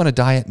 So are you on a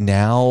diet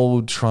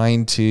now,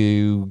 trying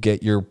to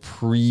get your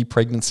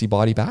pre-pregnancy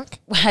body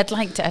back? Well, I'd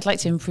like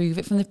to improve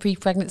it from the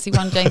pre-pregnancy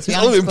one, James.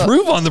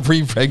 Improve on the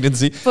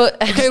pre-pregnancy.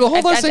 But okay, well,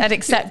 hold on. I'd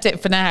accept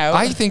it for now.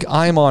 I think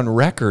I'm on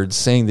record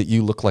saying that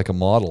you look like a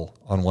model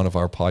on one of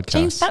our podcasts.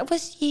 James, that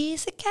was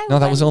years ago. No,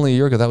 that was only a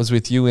year ago. That was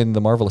with you in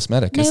The Marvelous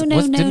Medic.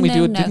 Didn't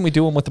we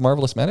do one with The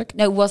Marvelous Medic?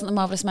 No, it wasn't The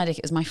Marvelous Medic.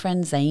 It was my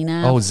friend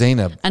Zainab. Oh,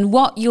 Zainab. And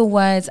what your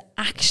words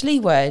actually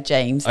were,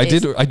 James. I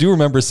do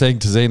remember saying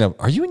to Zainab,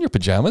 "Are you in your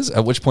pajamas?"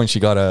 At which point she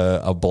got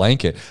a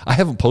blanket. I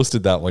haven't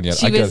posted that one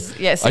yet.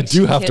 I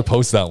do have to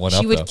post that one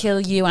up. She would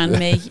kill you and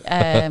me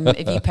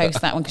if you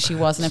post that one because she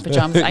was in her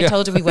pajamas. I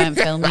told her we weren't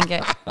filming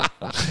it.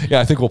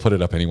 Yeah, I think we'll put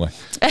it up anyway.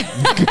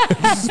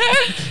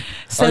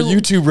 So, our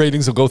YouTube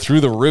ratings will go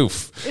through the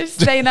roof.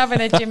 Zainab in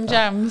her gym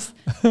jams.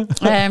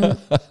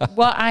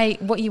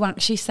 What you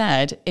actually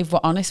said, if we're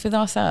honest with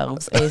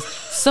ourselves, is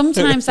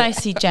sometimes I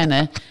see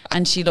Jenna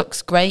and she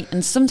looks great,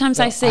 and sometimes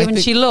I see her and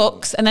she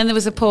looks, and then there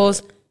was a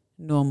pause,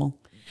 normal.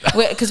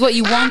 Because what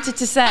you wanted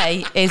to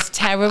say is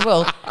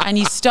terrible, and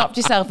you stopped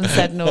yourself and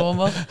said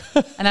normal.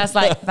 And I was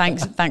like,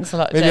 thanks a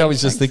lot, Maybe James. I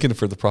was just thinking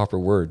for the proper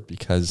word,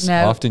 because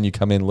often you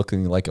come in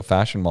looking like a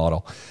fashion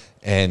model,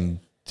 and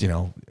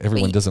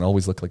everyone doesn't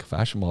always look like a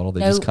fashion model.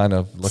 They just kind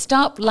of look.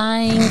 Stop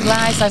lying,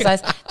 lies.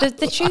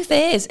 The truth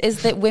is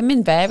that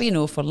women vary an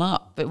awful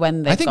lot, but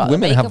when they've got the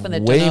makeup and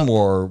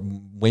they're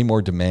way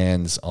more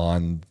demands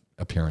on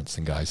appearance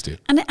than guys do.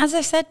 And as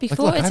I said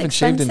before, it's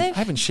expensive. I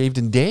haven't shaved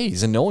in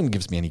days, and no one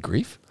gives me any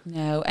grief.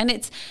 No,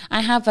 and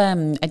I have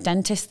a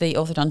dentist, the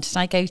orthodontist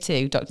I go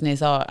to, Dr.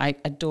 Nizar. I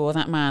adore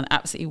that man,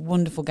 absolutely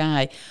wonderful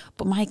guy.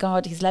 But my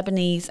God, he's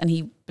Lebanese, and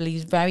he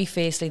believes very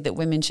fiercely that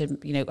women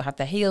should, have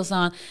their heels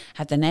on,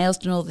 have their nails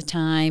done all the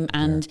time,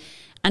 And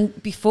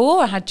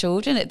before I had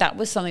children, that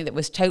was something that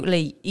was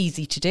totally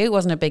easy to do. It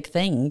wasn't a big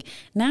thing.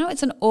 Now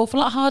it's an awful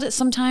lot harder.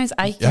 Sometimes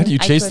how do you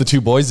chase the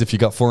two boys if you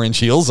got 4-inch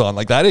heels on?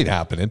 Like, that ain't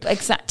happening.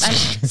 Exactly.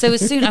 So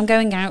as soon I'm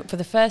going out for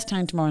the first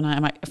time tomorrow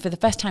night. For the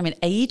first time in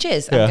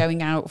ages, I'm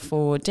going out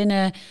for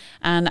dinner,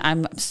 and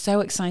I'm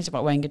so excited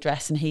about wearing a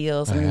dress and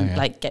heels and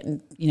like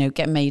getting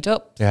made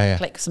up.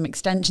 Click some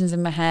extensions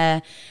in my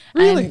hair.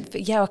 Really?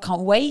 I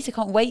can't wait. I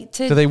can't wait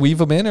to. Do they weave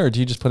them in, or do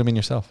you just put them in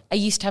yourself? I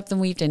used to have them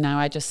weaved in. Now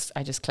I just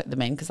clip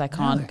them in because I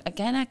can't. Really?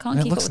 Again, I can't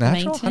And keep it up looks with the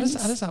natural.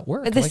 maintenance. How does that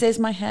work? But this is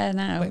my hair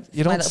now.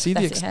 You don't see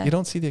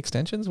the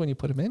extensions when you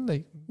put them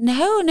in.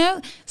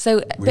 No. So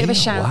a bit of a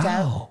shout Wow.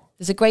 out.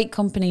 There's a great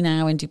company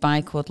now in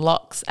Dubai called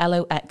Lox,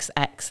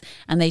 LOXX,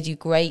 and they do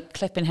great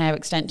clip-in hair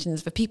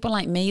extensions for people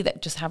like me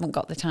that just haven't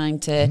got the time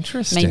to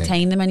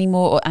maintain them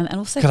anymore, and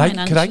also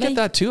financially. Could I get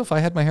that too if I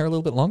had my hair a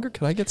little bit longer?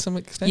 Could I get some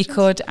extensions? You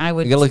could. I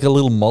would. You get like a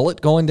little mullet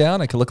going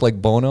down. I could look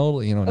like Bono,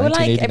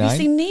 1989. Have you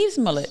seen Neve's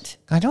mullet?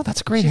 I know,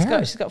 that's great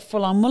hair. She's got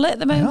full-on mullet at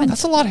the moment. I know,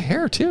 that's a lot of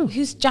hair too.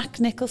 Who's Jack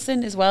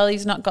Nicholson as well?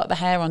 He's not got the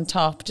hair on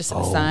top, just at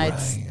the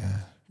sides. Right, yeah.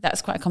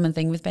 That's quite a common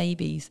thing with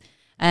babies.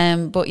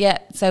 But yeah,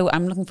 so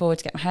I'm looking forward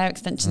to getting my hair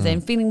extensions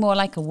in, feeling more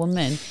like a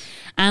woman.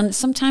 And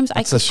sometimes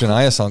it's a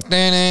Shania song.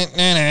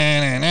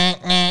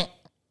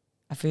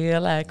 I feel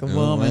like a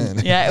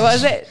woman. Yeah, what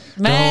was it?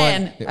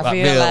 Man, I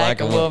feel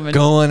like a woman.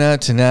 Going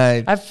out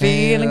tonight. I'm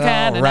feeling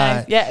kind of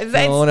nice. Yeah,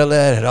 don't want to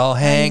let it all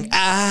hang.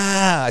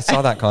 I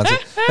saw that concert.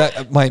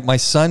 My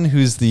son,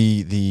 who's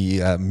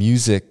the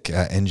music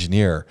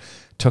engineer,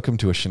 took him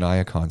to a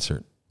Shania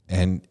concert,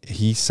 and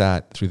he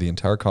sat through the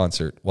entire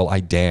concert while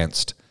I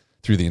danced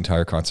through the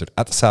entire concert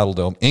at the Saddle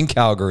Dome in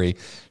Calgary.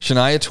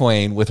 Shania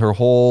Twain with her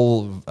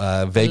whole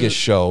Vegas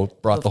show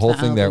brought the whole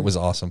thing there. It was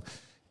awesome.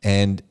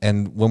 And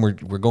when we're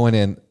going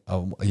in,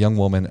 a young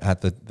woman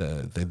at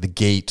the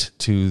gate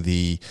to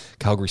the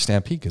Calgary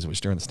Stampede, because it was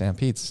during the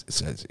Stampede,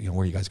 says, where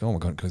are you guys going? We're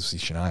going to go see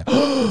Shania.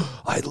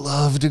 I'd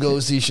love to go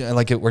see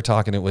Shania. We're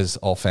talking, it was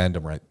all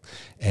fandom, right?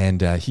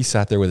 And he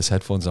sat there with his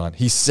headphones on.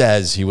 He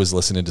says he was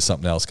listening to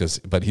something else,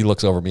 but he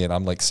looks over me and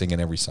I'm like singing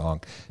every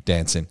song,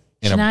 dancing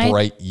in a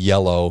bright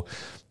yellow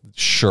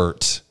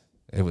shirt.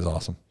 It was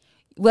awesome.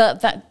 Well,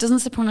 that doesn't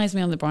surprise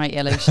me on the bright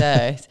yellow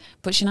shirt,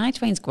 but Shania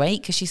Twain's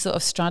great because she sort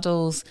of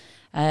straddles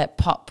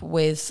pop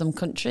with some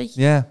country.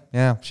 Yeah.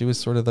 She was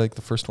sort of like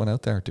the first one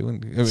out there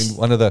doing. I mean,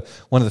 one of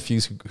the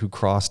few who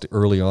crossed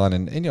early on,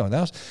 and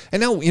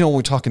now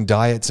we're talking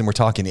diets and we're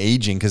talking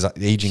aging, because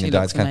aging and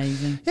diets kind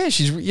of. Yeah,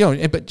 she's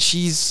but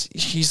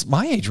she's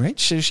my age, right?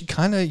 So she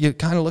you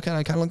kind of look at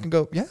it, and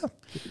go, yeah,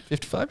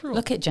 55-year-old.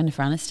 Look at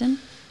Jennifer Aniston,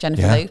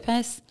 Jennifer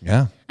Lopez.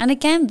 Yeah. And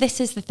again,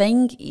 this is the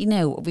thing,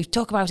 we've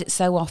talked about it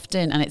so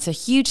often, and it's a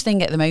huge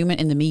thing at the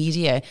moment in the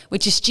media,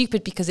 which is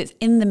stupid because it's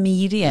in the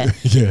media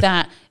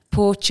that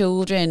poor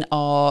children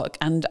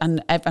and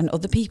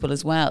other people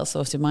as well,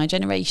 sort of my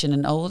generation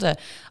and older,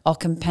 are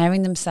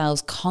comparing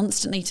themselves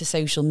constantly to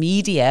social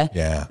media.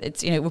 Yeah.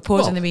 It's,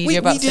 reports in the media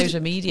about social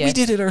media. We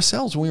did it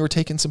ourselves when we were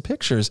taking some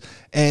pictures,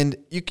 and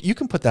you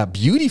can put that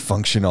beauty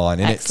function on,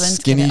 and it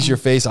skinnies your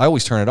face. I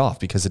always turn it off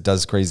because it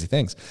does crazy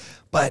things.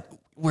 But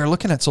we're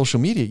looking at social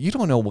media. You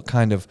don't know what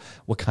kind of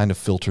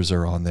filters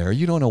are on there.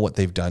 You don't know what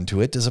they've done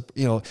to it. There's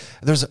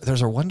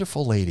a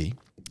wonderful lady,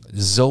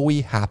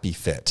 Zoe Happy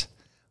Fit,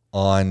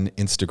 on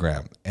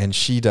Instagram, and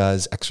she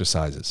does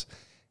exercises,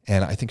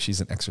 and I think she's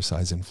an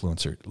exercise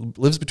influencer.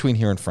 Lives between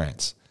here and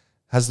France.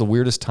 Has the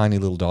weirdest tiny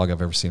little dog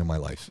I've ever seen in my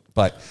life.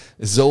 But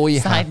Zoe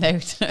side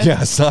note.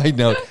 Yeah, side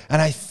note. And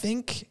I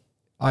think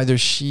either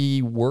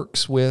she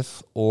works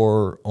with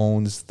or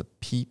owns the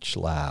Peach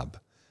Lab,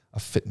 a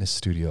fitness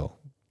studio.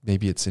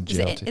 Maybe it's in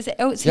JLT. Is it?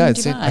 Oh, it's in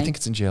Dubai. I think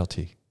it's in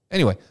JLT.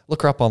 Anyway,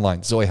 look her up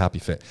online, Zoe Happy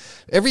Fit.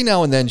 Every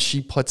now and then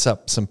she puts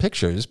up some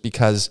pictures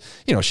because,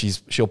 you know,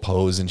 she'll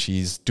pose and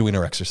she's doing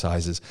her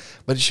exercises,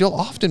 but she'll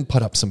often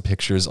put up some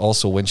pictures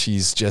also when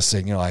she's just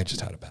saying, you know, I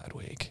just had a bad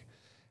week.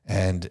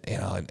 And, you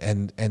know,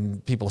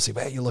 and people say,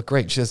 well, you look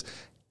great. She says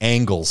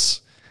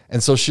angles.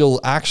 And so she'll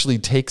actually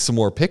take some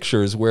more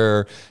pictures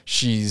where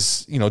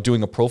she's, you know,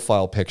 doing a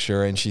profile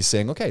picture and she's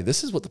saying, okay,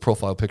 this is what the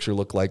profile picture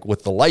looked like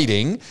with the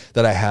lighting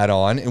that I had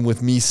on and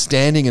with me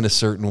standing in a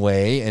certain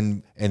way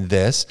and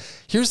this.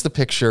 Here's the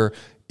picture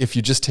if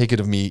you just take it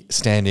of me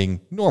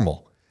standing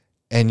normal.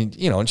 And,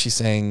 you know, and she's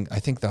saying, I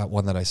think that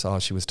one that I saw,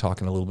 she was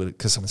talking a little bit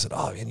because someone said,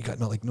 oh, and you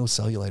got no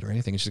cellulite or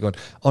anything. And she's going,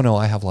 oh, no,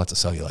 I have lots of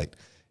cellulite.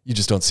 You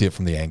just don't see it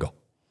from the angle.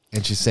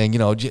 And she's saying, you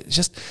know,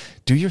 just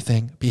do your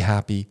thing, be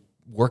happy,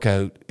 work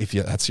out if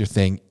that's your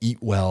thing, eat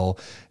well,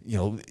 you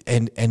know,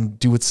 and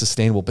do it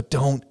sustainable, but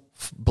don't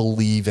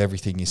believe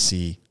everything you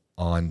see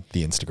on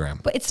the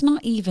Instagram. But it's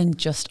not even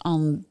just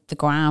on the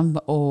gram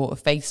or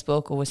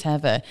Facebook or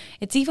whatever.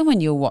 It's even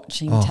when you're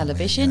watching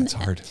television. Man, it's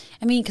hard.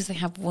 I mean, because they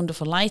have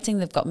wonderful lighting.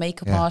 They've got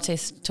makeup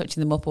artists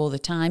touching them up all the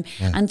time.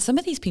 Yeah. And some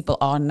of these people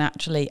are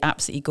naturally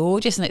absolutely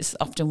gorgeous. And it's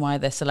often why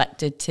they're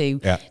selected to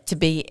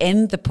be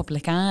in the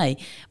public eye.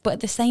 But at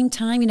the same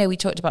time, you know, we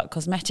talked about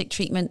cosmetic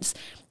treatments.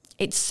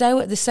 There's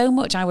so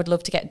much I would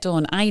love to get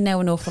done. I know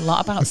an awful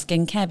lot about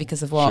skincare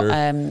because of what,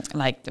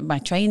 like my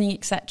training,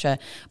 etc.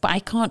 But I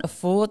can't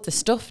afford the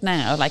stuff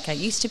now, like I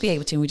used to be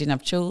able to when we didn't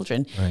have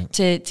children,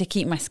 to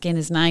keep my skin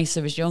as nice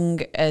or as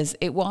young as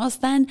it was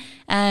then.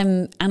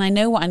 And I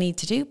know what I need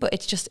to do, but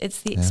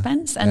it's the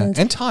expense and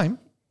time.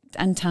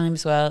 And time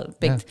as well.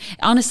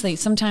 Honestly,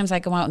 sometimes I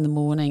go out in the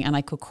morning and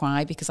I could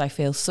cry because I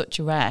feel such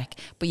a wreck,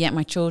 but yet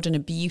my children are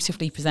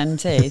beautifully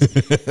presented.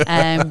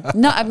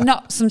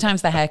 Not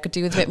sometimes their hair could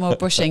do with a bit more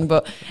brushing,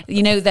 but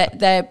you know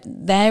that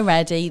they're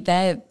ready,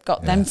 they've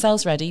got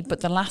themselves ready,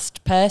 but the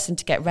last person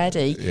to get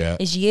ready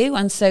is you.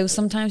 And so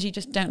sometimes you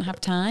just don't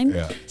have time.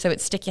 So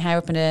it's stick your hair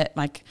up in a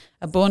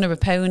bun or a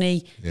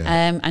pony,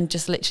 and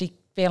just literally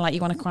feel like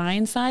you want to cry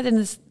inside, and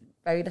there's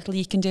very little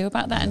you can do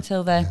about that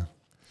until they're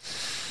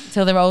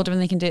older and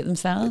they can do it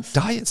themselves.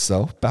 Diets,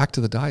 though, back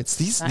to the diets.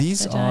 This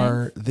is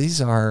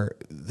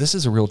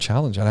a real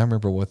challenge. And I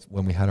remember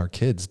when we had our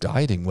kids,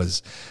 dieting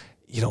was,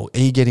 you know,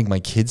 getting my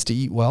kids to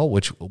eat well,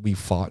 which we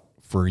fought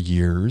for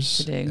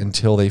years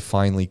until they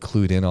finally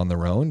clued in on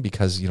their own,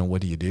 because, you know, what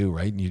do you do,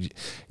 right?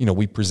 You know,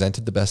 we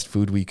presented the best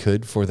food we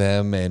could for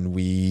them and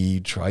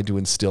we tried to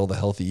instill the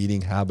healthy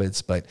eating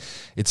habits, but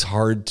it's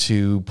hard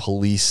to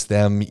police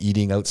them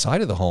eating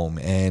outside of the home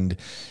and,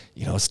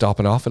 you know,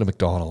 stopping off at a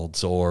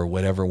McDonald's or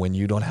whatever when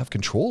you don't have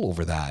control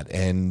over that,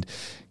 and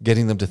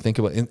getting them to think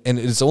about, and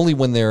it's only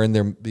when they're in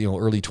their, you know,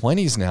 early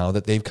 20s now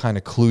that they've kind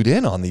of clued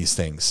in on these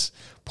things.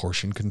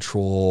 Portion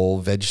control,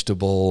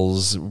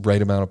 vegetables,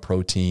 right amount of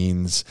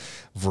proteins,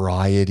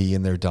 variety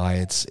in their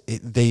diets.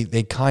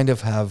 They kind of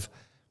have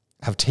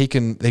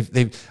taken,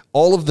 they've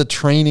all of the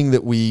training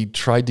that we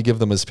tried to give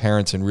them as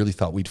parents and really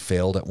thought we'd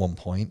failed at one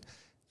point,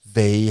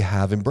 they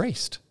have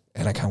embraced.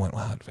 And I kind of went,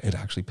 wow, it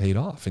actually paid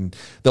off. And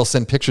they'll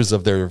send pictures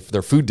of their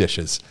food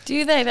dishes.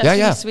 Do they? That's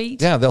really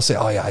sweet. Yeah, they'll say,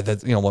 oh yeah,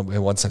 you know,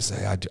 once I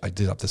say I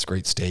did up this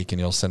great steak,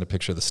 and you'll send a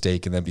picture of the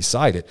steak, and then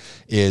beside it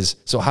is,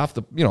 so half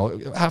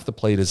the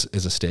plate is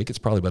a steak. It's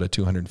probably about a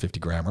 250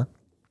 grammer.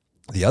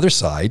 The other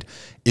side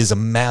is a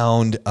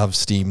mound of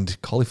steamed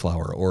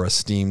cauliflower or a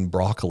steamed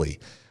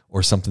broccoli,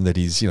 or something that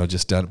he's, you know,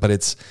 just done. But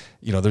it's,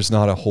 you know, there's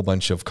not a whole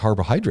bunch of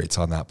carbohydrates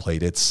on that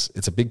plate. It's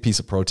a big piece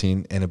of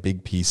protein and a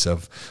big piece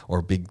of, or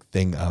a big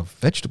thing of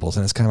vegetables.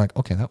 And it's kind of like,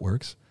 okay, that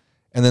works.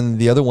 And then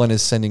the other one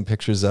is sending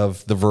pictures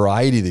of the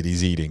variety that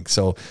he's eating.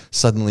 So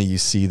suddenly you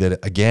see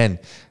that, again,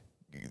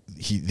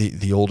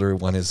 the older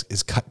one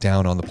is cut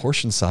down on the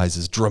portion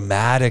sizes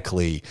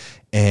dramatically.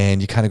 And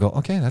you kind of go,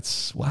 okay,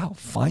 wow,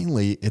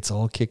 finally it's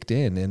all kicked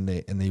in, and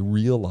they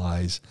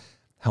realize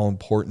how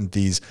important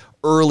these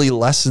early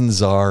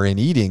lessons are in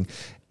eating,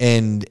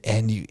 and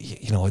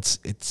you know,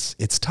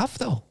 it's tough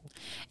though.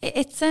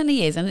 It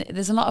certainly is, and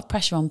there's a lot of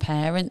pressure on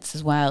parents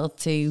as well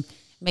to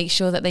make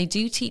sure that they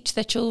do teach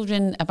their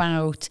children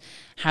about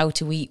how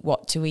to eat,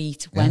 what to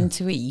eat, when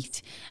to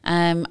eat,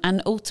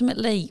 and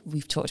ultimately,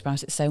 we've talked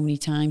about it so many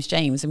times,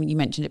 James. I mean, you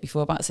mentioned it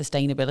before about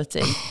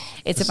sustainability.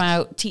 It's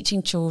about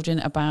teaching children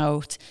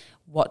about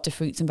what do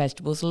fruits and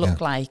vegetables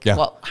look like?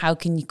 How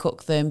can you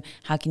cook them?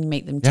 How can you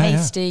make them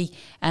tasty?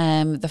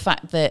 The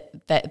fact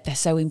that they're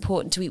so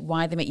important to eat,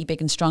 why they make you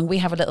big and strong. We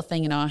have a little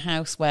thing in our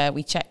house where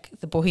we check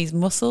the boys'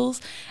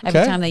 muscles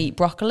every time they eat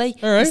broccoli.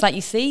 Right. It's like,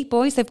 you see,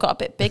 boys, they've got a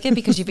bit bigger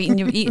because you've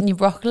eaten your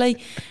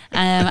broccoli,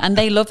 and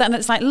they love that. And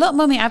it's like, look,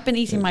 Mummy, I've been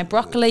eating my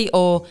broccoli,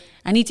 or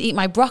I need to eat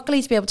my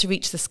broccoli to be able to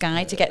reach the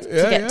sky to get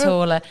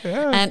taller.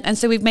 And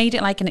so we've made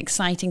it like an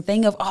exciting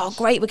thing of, oh,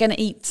 great, we're going to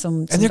eat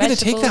some and they're going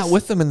to take that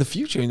with them in the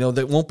future. You know,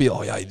 that won't be,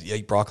 oh yeah, I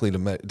eat broccoli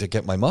to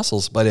get my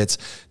muscles, but it's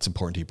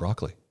important to eat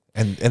broccoli.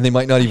 And they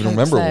might not even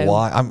remember so.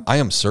 why. I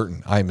am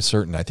certain. I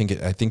think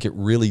it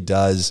really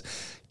does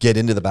get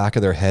into the back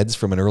of their heads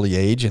from an early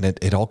age, and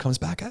it all comes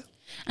back out.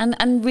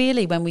 And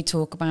really, when we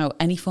talk about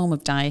any form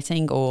of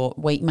dieting or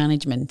weight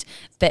management,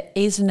 there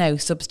is no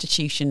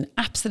substitution,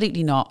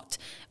 absolutely not,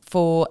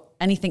 for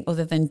anything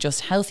other than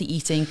just healthy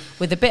eating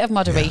with a bit of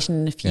moderation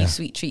and a few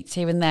sweet treats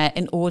here and there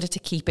in order to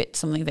keep it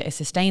something that is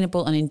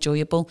sustainable and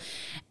enjoyable.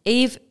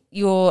 If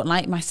you're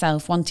like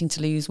myself, wanting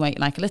to lose weight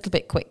like a little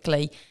bit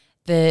quickly,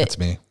 that's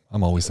me.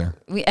 I'm always there.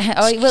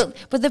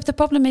 But the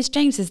problem is,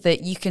 James, is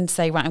that you can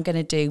say, right, I'm going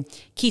to do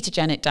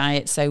ketogenic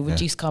diet, so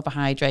reduce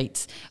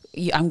carbohydrates.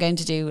 I'm going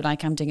to do,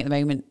 like I'm doing at the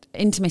moment,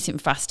 intermittent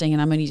fasting,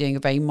 and I'm only doing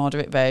a very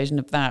moderate version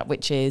of that,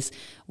 which is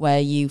where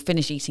you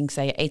finish eating,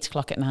 say, at 8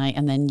 o'clock at night,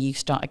 and then you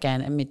start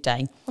again at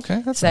midday.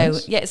 Okay, that's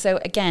nice. So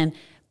again,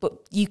 but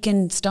you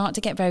can start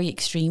to get very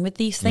extreme with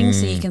these things.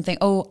 So you can think,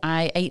 oh,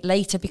 I ate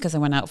later because I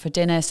went out for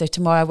dinner, so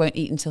tomorrow I won't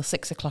eat until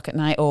 6 o'clock at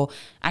night. Or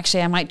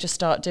actually, I might just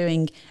start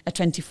doing a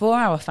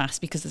 24-hour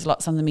fast, because there's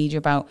lots on the media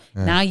about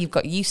now you've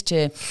got used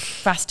to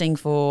fasting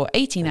for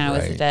 18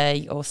 hours a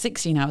day or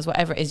 16 hours,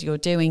 whatever it is you're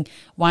doing.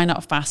 Why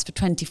not fast for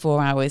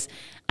 24 hours?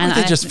 Aren't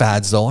they just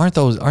fads, though?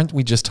 Aren't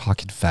we just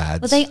talking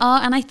fads? Well, they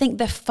are, and I think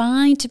they're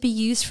fine to be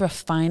used for a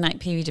finite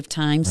period of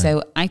time. Right.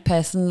 So I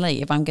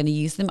personally, if I'm going to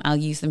use them, I'll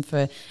use them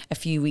for a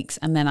few weeks,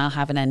 and then I'll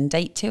have an end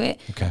date to it,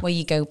 where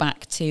you go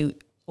back to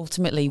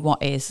ultimately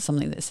what is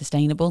something that's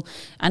sustainable.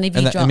 And if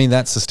that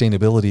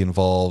sustainability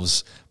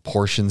involves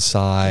portion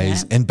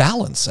size and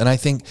balance. And I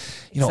think,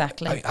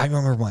 I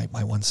remember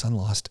my one son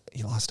lost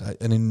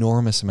an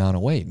enormous amount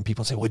of weight, and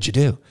people say, "What'd you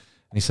do?"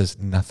 And he says,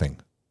 "Nothing."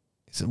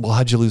 He said, "Well,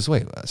 how'd you lose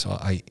weight?" So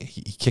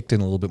he kicked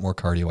in a little bit more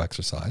cardio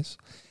exercise,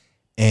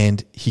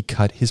 and he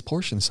cut his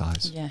portion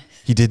size. Yes.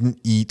 He didn't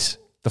eat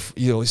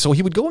so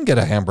he would go and get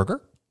a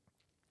hamburger,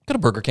 go to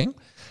Burger King,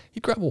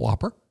 he'd grab a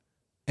Whopper,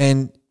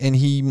 and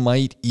he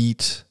might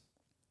eat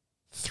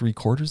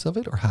 3/4 of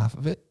it or half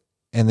of it,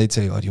 and they'd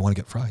say, "Oh, do you want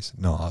to get fries?"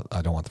 "No,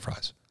 I don't want the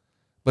fries."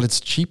 "But it's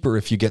cheaper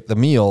if you get the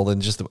meal than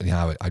just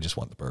I just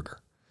want the burger."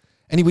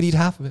 And he would eat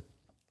half of it,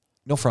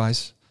 no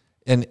fries.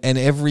 And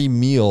every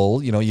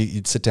meal,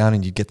 you'd sit down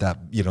and you'd get that,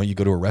 you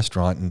go to a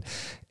restaurant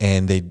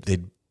and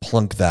they'd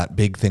plunk that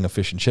big thing of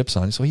fish and chips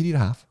on. So he'd eat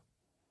half,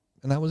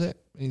 and that was it.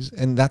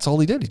 And that's all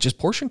he did. He just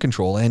portion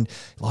control, and he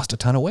lost a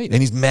ton of weight, and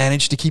he's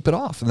managed to keep it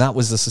off. And that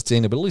was the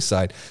sustainability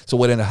side. So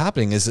what ended up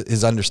happening is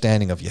his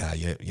understanding of,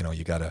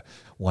 you got to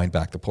wind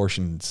back the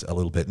portions a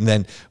little bit. And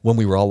then when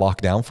we were all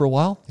locked down for a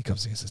while, he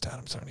comes and he says, "Dad,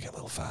 I'm starting to get a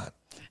little fat."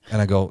 And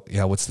I go,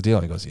 "Yeah, what's the deal?"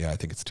 And he goes, "Yeah, I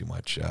think it's too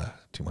much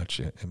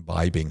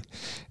imbibing,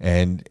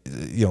 and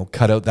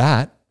cut out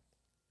that."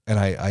 And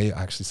I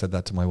actually said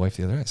that to my wife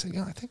the other day. I said,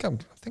 "Yeah, I think I'm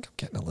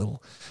getting a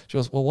little." She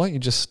goes, "Well, why don't you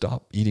just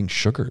stop eating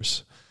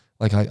sugars?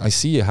 Like I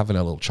see you having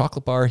a little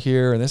chocolate bar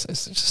here, and this.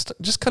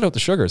 Just cut out the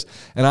sugars."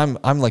 And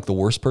I'm like the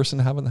worst person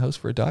to have in the house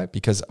for a diet,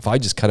 because if I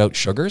just cut out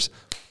sugars,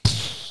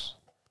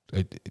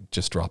 it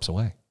just drops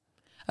away.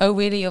 Oh,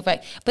 really?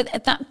 But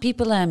that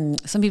people,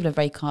 some people are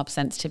very carb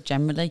sensitive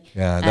generally.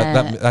 Yeah,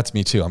 that's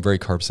me too. I'm very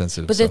carb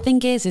sensitive. But the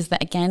thing is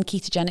that again,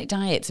 ketogenic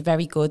diets are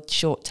very good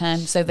short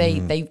term. So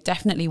they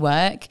definitely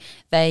work.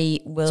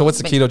 They will. So what's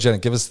the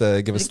ketogenic? Give us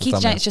the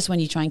ketogenic is just when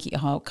you try and keep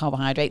your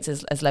carbohydrates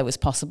as low as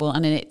possible,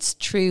 and in its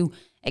true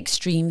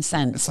extreme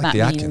sense, it's like the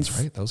Atkins,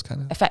 right? Those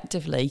kind of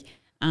effectively.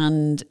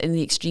 And in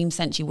the extreme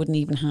sense, you wouldn't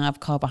even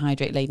have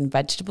carbohydrate-laden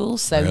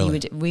vegetables. So you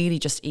would really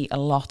just eat a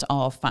lot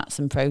of fats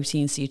and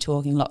proteins. So you're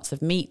talking lots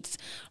of meats,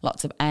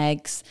 lots of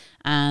eggs,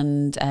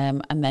 and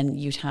then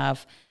you'd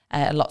have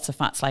lots of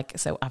fats like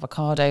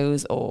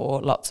avocados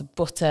or lots of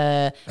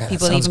butter. Yeah,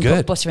 people even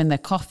put butter in their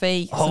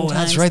coffee. Oh, sometimes.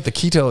 That's right. The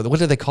keto. What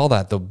do they call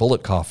that? The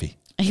bullet coffee.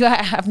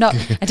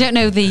 I don't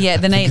know the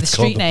name, the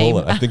street name.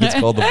 I think it's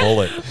called the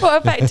bullet.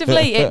 But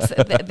effectively, it's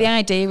the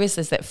idea is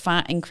that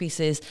fat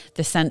increases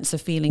the sense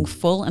of feeling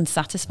full and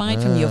satisfied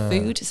from your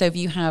food. So if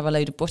you have a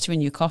load of butter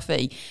in your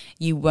coffee,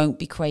 you won't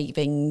be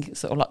craving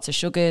sort of lots of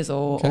sugars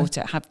or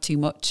to have too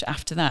much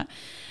after that.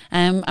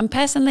 And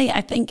personally,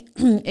 I think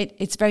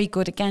it's very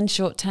good, again,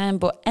 short term,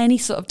 but any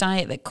sort of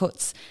diet that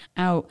cuts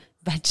out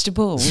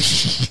vegetables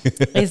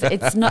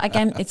it's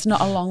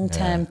not a long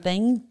term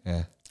thing.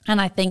 Yeah. And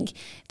I think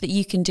that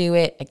you can do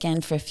it,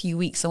 again, for a few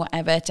weeks or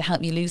whatever to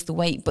help you lose the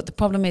weight. But the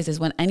problem is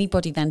when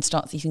anybody then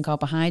starts eating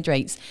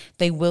carbohydrates,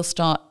 they will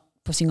start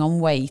putting on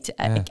weight,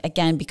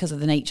 again, because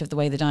of the nature of the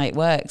way the diet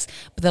works.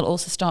 But they'll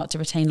also start to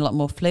retain a lot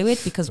more fluid,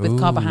 because with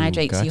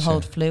carbohydrates, you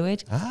hold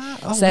fluid.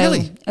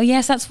 Really? Oh,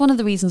 yes, that's one of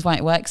the reasons why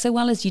it works so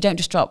well, is you don't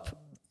just drop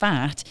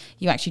fat,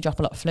 you actually drop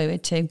a lot of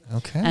fluid too.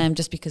 Okay.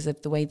 Just because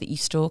of the way that you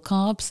store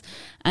carbs.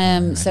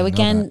 So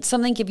again,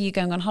 something if you're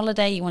going on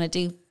holiday, you want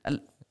to do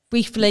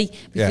briefly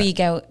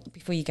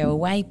before you go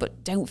away,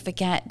 but don't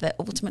forget that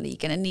ultimately you're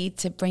going to need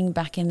to bring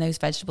back in those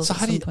vegetables at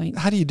some point.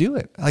 How do you do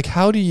it? Like,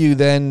 how do you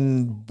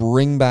then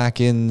bring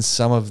back in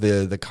some of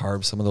the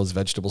carbs, some of those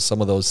vegetables, some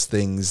of those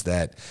things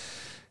that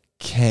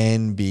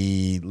can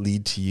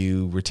lead to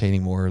you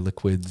retaining more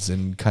liquids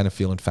and kind of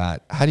feeling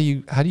fat. How do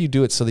you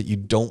do it so that you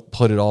don't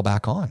put it all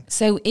back on?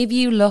 So if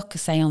you look,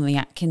 say, on the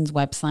Atkins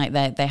website,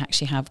 they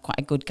actually have quite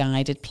a good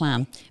guided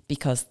plan,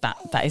 because that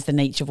is the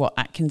nature of what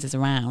Atkins is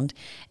around,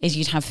 is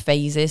you'd have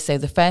phases. So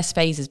the first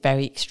phase is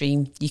very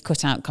extreme. You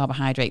cut out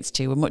carbohydrates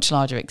to a much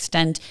larger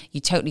extent. You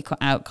totally cut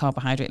out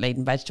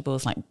carbohydrate-laden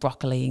vegetables like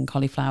broccoli and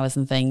cauliflowers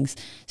and things,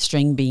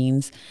 string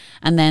beans.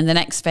 And then the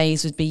next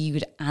phase would be you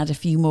would add a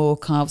few more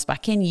carbs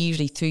back in,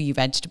 usually through your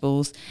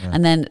vegetables. Yeah.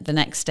 And then the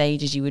next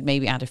stage is you would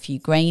maybe add a few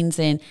grains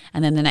in.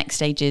 And then the next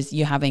stage is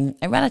you're having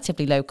a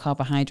relatively low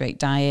carbohydrate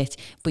diet,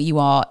 but you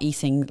are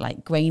eating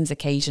like grains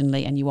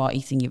occasionally and you are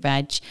eating your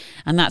veg.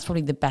 And that's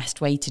probably the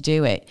best way to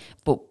do it.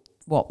 But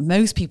what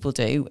most people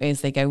do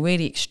is they go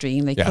really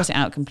extreme, they cut it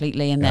out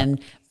completely, and then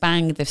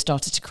bang, they've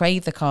started to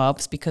crave the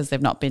carbs because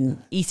they've not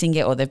been eating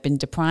it or they've been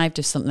deprived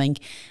of something,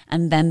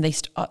 and then they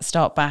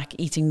start back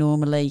eating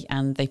normally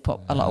and they put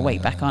a lot of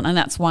weight back on. And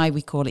that's why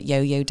we call it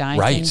yo-yo dieting.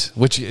 Right,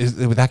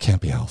 that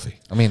can't be healthy.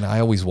 I mean, I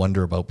always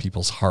wonder about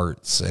people's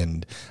hearts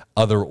and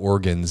other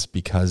organs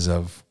because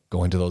of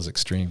going to those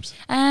extremes.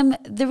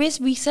 There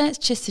is research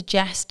to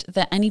suggest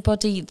that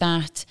anybody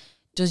that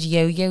does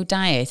yo-yo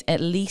diet, at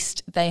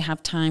least they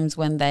have times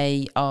when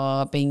they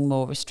are being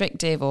more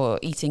restrictive or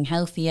eating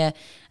healthier,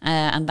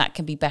 and that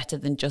can be better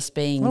than just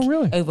being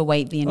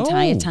overweight the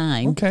entire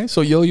time. Okay, so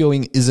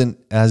yo-yoing isn't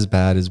as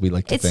bad as we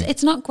like to think.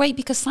 It's not great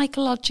because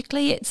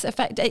psychologically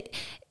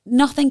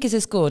nothing is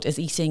as good as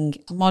eating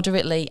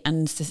moderately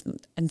and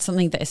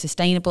something that is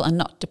sustainable and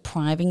not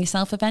depriving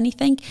yourself of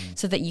anything,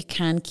 so that you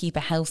can keep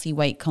a healthy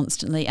weight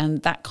constantly,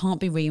 and that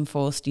can't be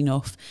reinforced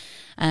enough.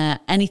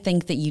 Anything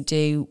that you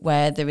do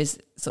where there is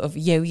sort of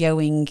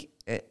yo-yoing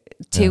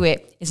to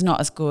it is not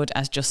as good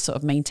as just sort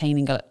of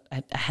maintaining a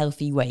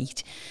healthy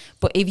weight.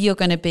 But if you're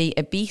going to be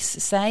obese,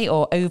 say,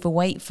 or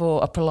overweight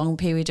for a prolonged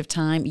period of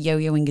time,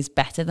 yo-yoing is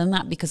better than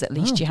that, because at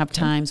least you have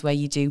times where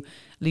you do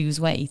lose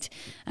weight.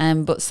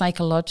 But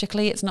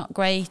psychologically, it's not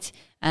great.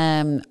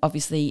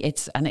 Obviously,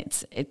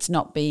 it's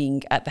not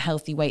being at the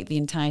healthy weight the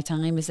entire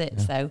time, is it?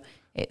 So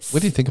it's.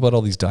 What do you think about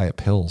all these diet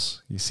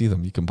pills? You see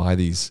them. You can buy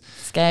these.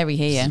 Scary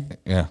here.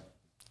 Yeah.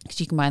 Because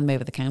you can buy them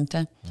over the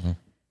counter. Mm-hmm.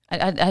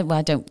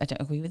 I don't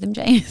agree with them,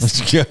 James.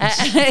 That's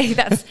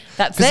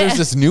it. There's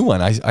this new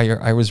one.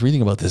 I was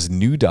reading about this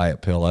new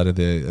diet pill out of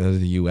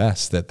the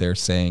US that they're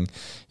saying,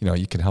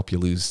 you can help you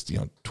lose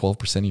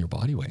 12% of your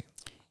body weight.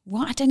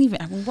 What?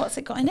 What's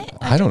it got in it?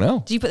 I don't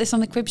know. Did you put this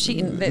on the crib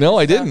sheet? No,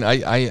 I didn't.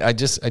 I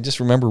just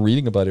remember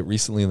reading about it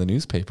recently in the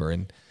newspaper,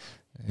 and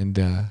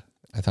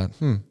I thought,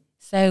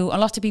 So a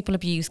lot of people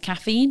abuse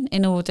caffeine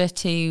in order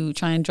to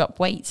try and drop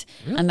weight.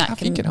 Really? And that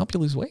caffeine can help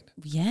you lose weight?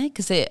 Yeah,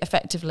 because it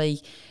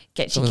effectively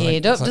gets you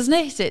geared up, doesn't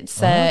it?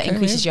 It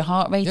increases your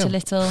heart rate a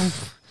little.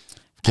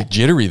 Get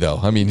jittery though.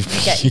 I mean,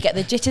 you get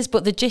the jitters,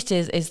 but the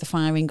jitters is the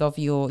firing of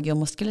your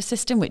muscular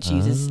system, which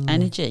uses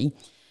energy.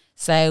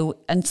 So,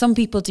 and some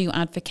people do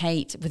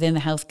advocate within the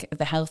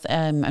health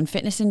and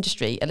fitness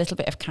industry a little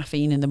bit of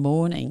caffeine in the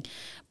morning,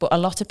 but a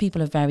lot of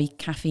people are very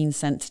caffeine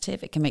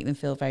sensitive. It can make them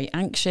feel very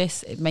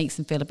anxious. It makes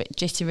them feel a bit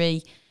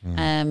jittery,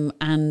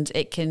 and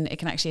it can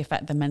actually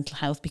affect their mental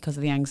health because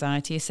of the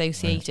anxiety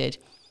associated.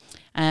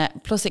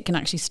 Plus, it can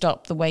actually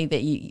stop the way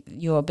that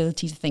your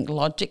ability to think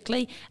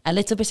logically. A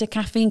little bit of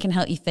caffeine can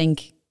help you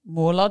think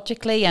more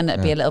logically and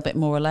be a little bit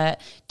more alert.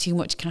 Too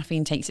much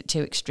caffeine takes it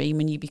too extreme,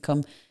 and you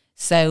become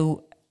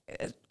so.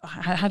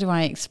 How do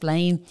I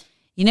explain?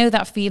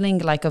 That feeling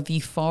like of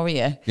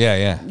euphoria.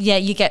 Yeah.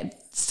 You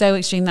get so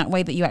extreme that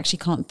way that you actually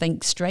can't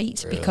think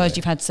straight because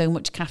you've had so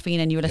much caffeine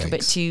and you're a little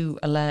bit too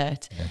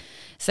alert. Yeah.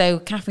 So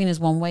caffeine is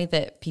one way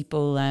that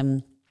people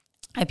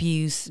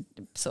abuse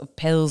sort of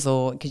pills,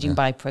 or because you can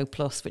buy Pro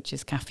Plus, which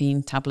is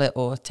caffeine tablet,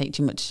 or take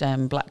too much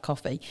black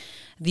coffee.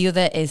 The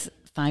other is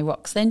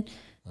thyroxine.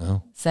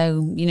 Oh.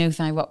 So,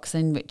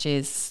 thyroxine, which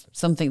is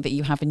something that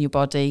you have in your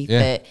body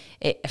that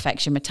it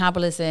affects your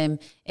metabolism,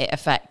 it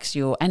affects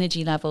your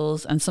energy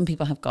levels, and some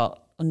people have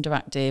got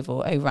underactive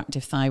or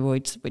overactive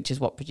thyroids, which is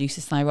what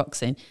produces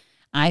thyroxine.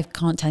 I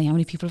can't tell you how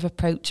many people have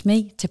approached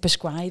me to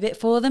prescribe it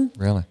for them.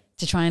 Really?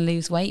 To try and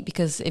lose weight,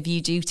 because if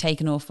you do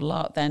take an awful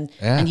lot, then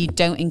and you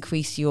don't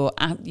increase your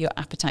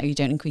appetite, or you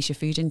don't increase your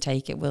food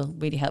intake, it will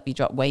really help you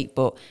drop weight,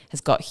 but has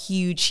got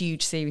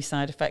huge serious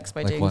side effects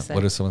by doing so.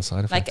 What are some of the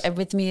side effects? Like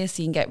arrhythmias,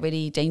 so you can get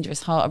really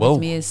dangerous heart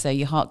arrhythmias. So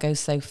your heart goes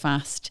so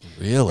fast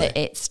that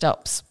it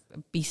stops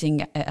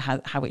beating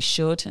how it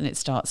should, and it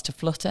starts to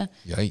flutter.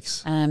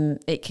 Yikes.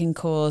 It can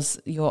cause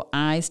your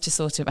eyes to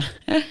sort of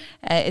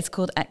it's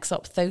called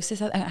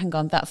exophthosis. Hang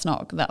on, that's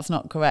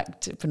not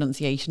correct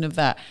pronunciation of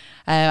that.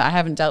 I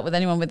haven't dealt with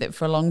anyone with it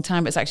for a long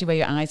time, but it's actually where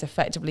your eyes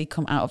effectively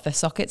come out of their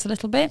sockets a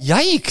little bit.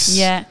 Yikes.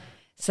 Yeah.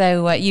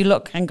 So you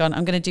look, hang on,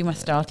 I'm going to do my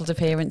startled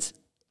appearance.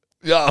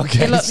 Yeah,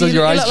 okay. So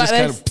your eyes just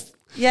kind of...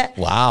 Yeah.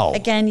 Wow.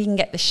 Again, you can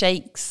get the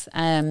shakes.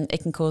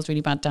 It can cause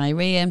really bad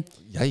diarrhea.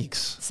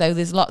 Yikes. So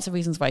there's lots of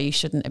reasons why you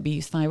shouldn't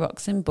abuse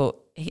thyroxine, but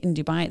in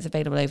Dubai it's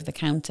available over the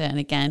counter, and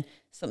again,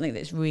 something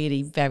that's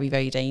really very,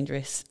 very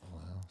dangerous. Wow.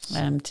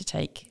 to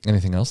take.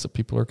 Anything else that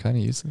people are kind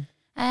of using?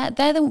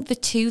 They're the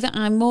two that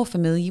I'm more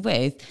familiar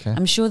with. Okay.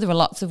 I'm sure there are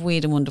lots of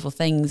weird and wonderful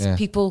things.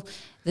 People,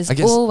 there's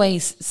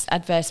always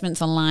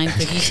advertisements online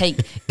for if you take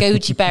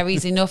goji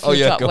berries enough, you'll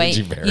drop weight.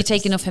 You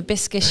take enough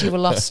hibiscus, you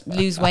will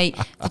lose weight.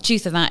 The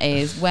truth of that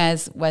is,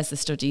 where's the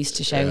studies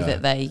to show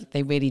that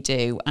they really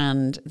do?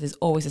 And there's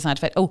always a side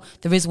effect. Oh,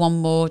 there is one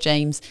more,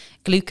 James.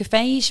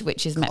 Glucophage,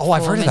 which is metformin. Oh,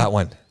 I've heard of that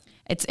one.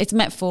 It's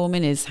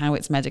metformin is how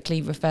it's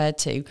medically referred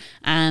to,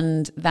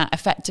 and that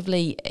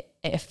effectively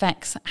it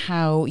affects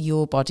how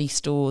your body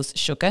stores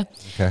sugar.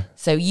 Okay.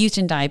 So used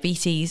in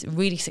diabetes,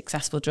 really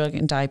successful drug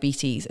in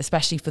diabetes,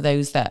 especially for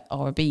those that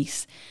are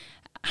obese.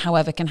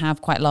 However, can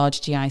have quite large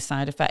GI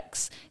side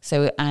effects.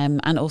 So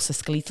and also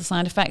skeletal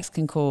side effects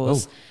can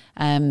cause.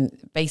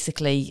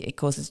 Basically, it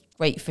causes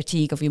great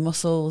fatigue of your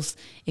muscles.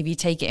 If you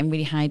take it in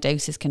really high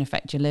doses, can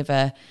affect your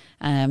liver,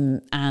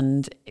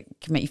 and it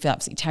can make you feel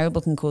absolutely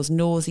terrible. Can cause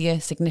nausea,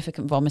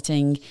 significant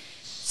vomiting.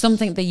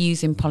 Something they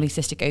use in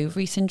polycystic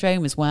ovary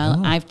syndrome as well.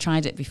 Oh. I've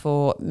tried it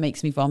before. It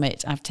makes me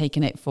vomit. I've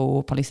taken it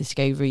for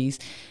polycystic ovaries.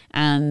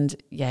 And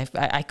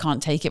I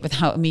can't take it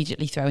without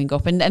immediately throwing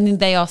up. And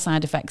they are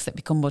side effects that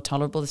become more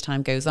tolerable as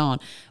time goes on,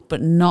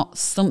 but not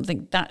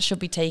something that should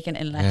be taken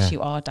unless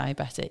you are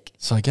diabetic.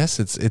 So I guess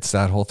it's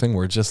that whole thing.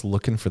 We're just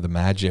looking for the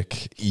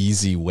magic,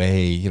 easy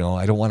way. You know,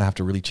 I don't want to have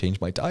to really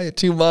change my diet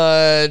too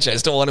much. I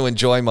just don't want to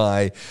enjoy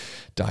my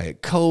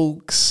Diet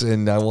Cokes,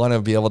 and I want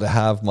to be able to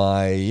have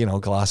my,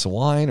 glass of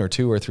wine or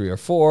 2 or 3 or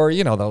 4,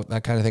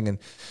 that kind of thing. And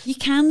you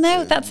can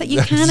though. That's it.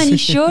 You can and you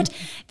should.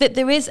 That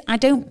there is.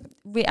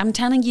 I'm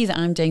telling you that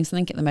I'm doing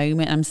something at the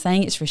moment. I'm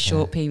saying it's for a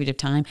short period of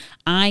time.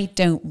 I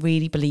don't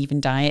really believe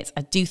in diets.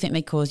 I do think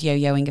they cause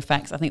yo-yoing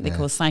effects. I think they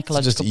cause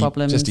psychological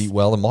problems. Just eat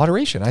well in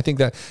moderation. I think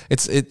that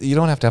you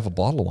don't have to have a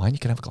bottle of wine. You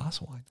can have a glass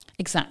of wine.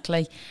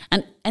 Exactly.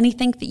 And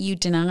anything that you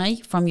deny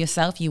from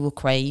yourself, you will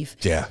crave.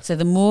 Yeah. So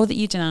the more that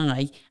you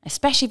deny,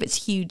 especially if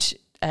it's huge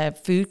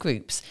food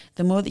groups,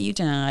 the more that you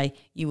deny,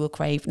 you will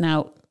crave.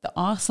 Now, there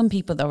are some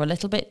people that are a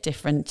little bit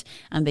different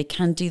and they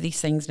can do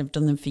these things and have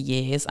done them for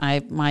years.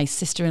 My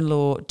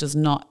sister-in-law does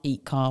not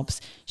eat carbs.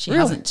 She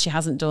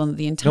hasn't done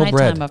the entire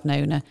time I've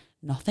known her.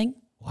 Nothing.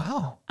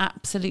 Wow.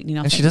 Absolutely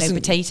nothing. And she doesn't,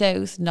 no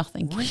potatoes,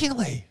 nothing.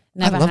 Really?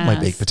 Never I love my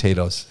baked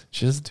potatoes.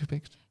 She doesn't do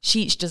baked.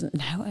 She doesn't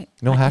know.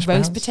 No hash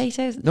browns? Roast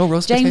potatoes? No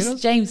roast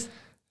potatoes? James,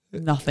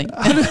 nothing.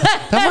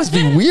 That must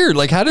be weird.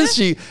 Like, how do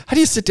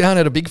you sit down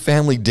at a big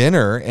family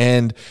dinner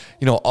and,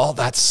 all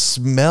that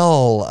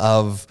smell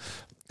of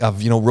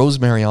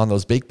rosemary on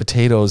those baked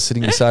potatoes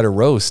sitting beside a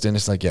roast, and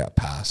it's like,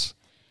 pass.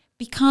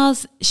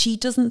 Because she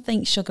doesn't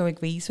think sugar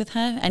agrees with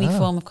her. Any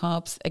form of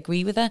carbs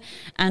agree with her,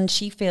 and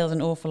she feels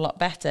an awful lot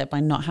better by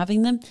not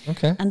having them.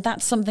 Okay. And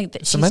that's something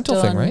that it's a mental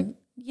thing, right?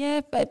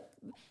 Yeah, but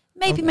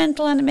maybe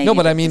mental and maybe. No,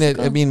 but I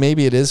mean,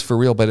 maybe it is for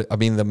real. But I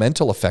mean, the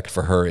mental effect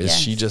for her is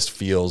she just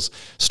feels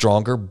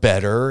stronger,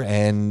 better,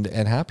 and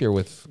happier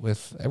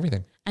with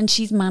everything. And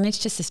she's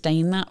managed to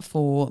sustain that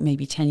for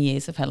maybe 10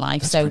 years of her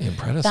life. That's pretty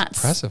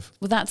impressive.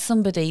 Well, that's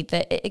somebody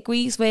that it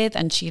agrees with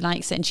and she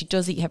likes it and she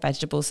does eat her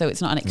vegetables. So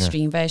it's not an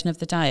extreme version of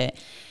the diet.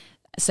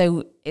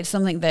 So it's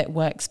something that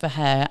works for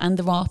her. And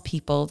there are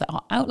people that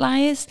are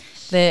outliers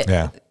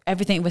that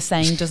everything we're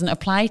saying doesn't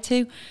apply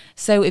to.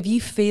 So if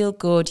you feel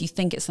good, you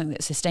think it's something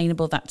that's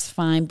sustainable, that's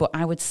fine. But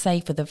I would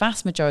say for the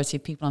vast majority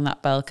of people on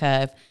that bell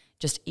curve,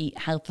 just eat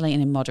healthily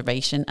and in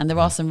moderation. And there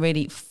are some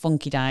really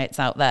funky diets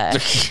out there.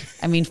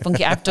 I mean,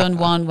 funky. I've done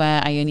one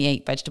where I only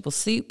ate vegetable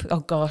soup.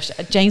 Oh gosh,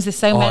 James, there's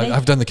so many.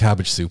 I've done the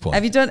cabbage soup one.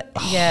 Have you done?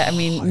 Yeah, I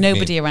mean,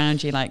 nobody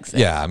around you likes it.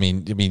 Yeah, I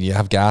mean, you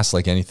have gas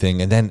like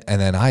anything, and then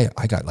I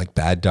got like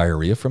bad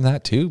diarrhea from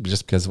that too,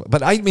 just because.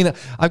 But I mean,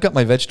 I've got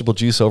my vegetable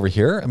juice over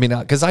here. I mean,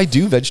 because I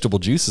do vegetable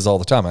juices all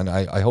the time, and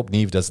I hope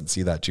Neve doesn't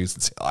see that juice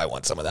and say, I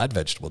want some of that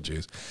vegetable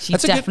juice. She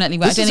definitely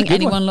will. I don't think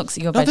anyone looks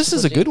at your vegetable juice. No,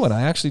 this is a good one.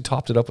 I actually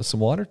topped it up with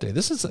some water today.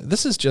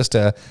 This is just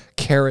a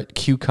carrot,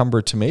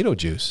 cucumber, tomato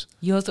juice.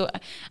 Yours,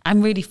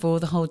 I'm really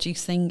for the whole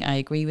juice thing. I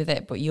agree with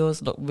it, but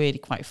yours look really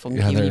quite funky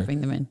when you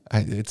bring them in.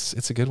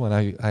 It's a good one.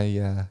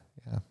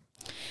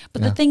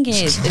 But the thing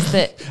is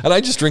that, and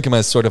I just drink them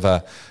as sort of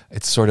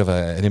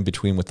an in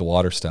between with the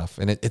water stuff,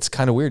 and it's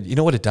kind of weird. You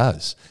know what it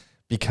does?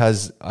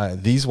 Because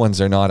these ones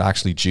are not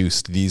actually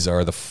juiced; these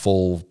are the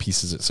full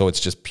pieces. So it's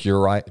just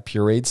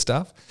pureed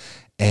stuff,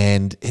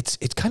 and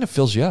it kind of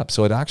fills you up.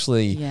 So it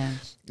actually,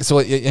 So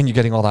and you're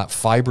getting all that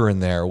fiber in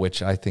there,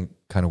 which I think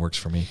kind of works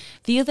for me.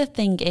 The other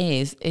thing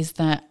is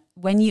that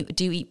when you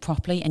do eat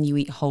properly and you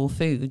eat whole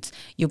foods,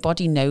 your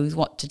body knows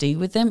what to do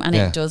with them, and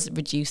it does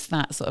reduce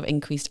that sort of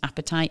increased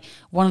appetite.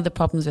 One of the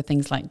problems with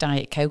things like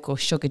Diet Coke or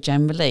sugar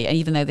generally, and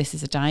even though this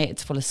is a diet,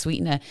 it's full of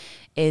sweetener,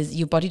 is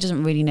your body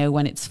doesn't really know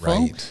when it's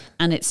full,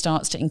 and it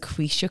starts to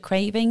increase your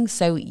cravings.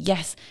 So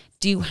yes,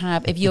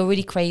 if you're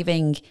really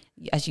craving,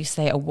 as you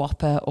say, a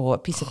Whopper or a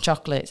piece of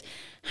chocolate,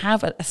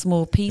 have a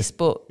small piece,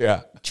 but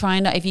Yeah. try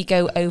not, if you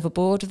go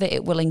overboard with it,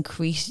 it will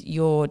increase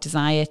your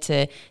desire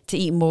to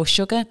eat more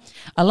sugar.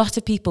 A lot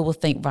of people will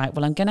think, right,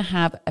 well, I'm going to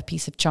have a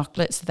piece of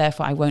chocolate, so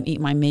therefore I won't eat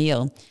my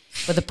meal.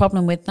 But the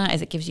problem with that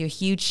is it gives you a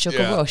huge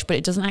sugar rush, but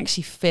it doesn't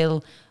actually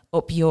fill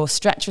up your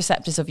stretch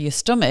receptors of your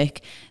stomach,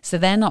 so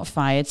they're not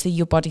fired, so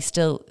your body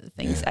still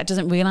thinks, it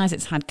doesn't realize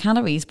it's had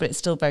calories, but it's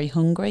still very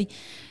hungry.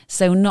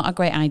 So not a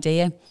great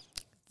idea.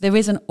 There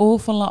is an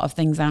awful lot of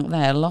things out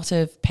there, a lot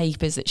of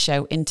papers that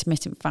show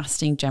intermittent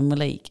fasting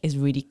generally is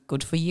really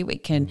good for you.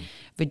 It can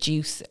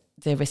reduce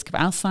the risk of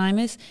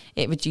Alzheimer's.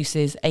 It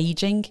reduces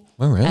aging.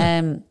 Oh,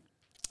 really?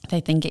 They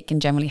think it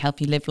can generally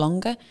help you live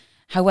longer.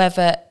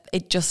 However,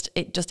 it just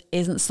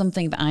isn't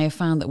something that I have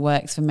found that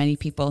works for many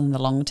people in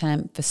the long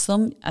term. For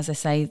some, as I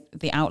say,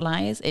 the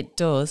outliers, it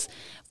does.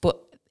 But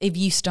if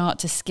you start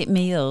to skip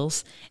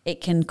meals,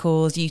 it can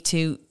cause you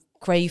to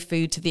crave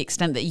food to the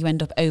extent that you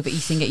end up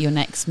overeating at your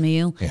next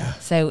meal. Yeah.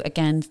 So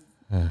again,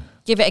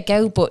 give it a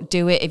go, but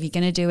do it. If you're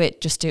going to do it,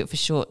 just do it for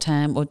short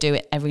term, or do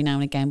it every now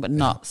and again, but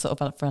not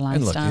sort of for a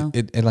lifestyle. And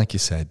look, and like you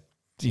said,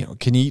 you know,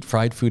 can you eat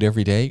fried food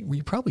every day? Well,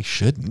 you probably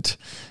shouldn't.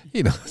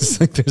 You know, it's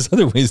like there's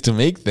other ways to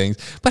make things,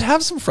 but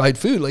have some fried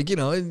food, like, you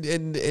know,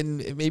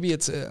 and maybe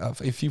it's a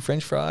few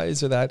French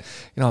fries or that.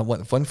 You know,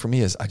 what fun for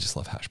me is I just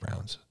love hash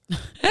browns.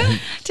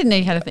 Didn't know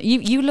you had a thing.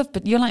 You love,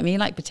 but you're like me, you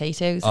like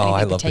potatoes. Oh,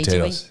 I love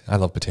potatoes. I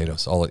love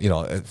potatoes. All, you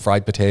know,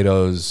 fried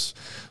potatoes,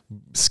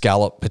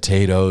 scallop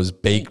potatoes,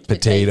 baked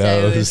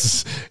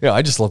potatoes. You know,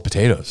 I just love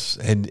potatoes,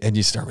 and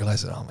you start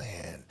realizing, oh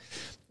man.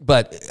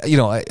 But, you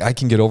know, I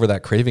can get over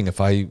that craving if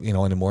I, you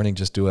know, in the morning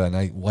just do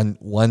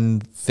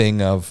one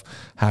thing of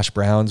hash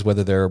browns,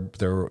 whether they're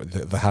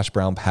the hash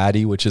brown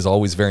patty, which is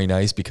always very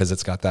nice because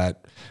it's got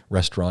that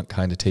restaurant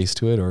kind of taste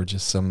to it, or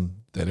just some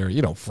that are,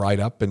 you know, fried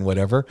up and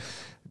whatever.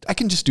 I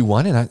can just do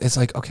one, and it's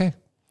like, okay,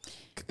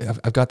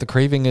 I've got the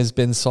craving has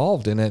been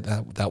solved, and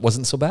that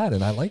wasn't so bad,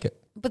 and I like it.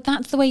 But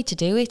that's the way to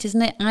do it,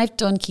 isn't it? I've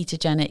done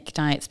ketogenic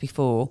diets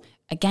before.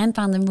 Again,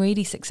 found them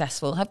really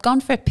successful. I've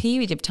gone for a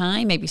period of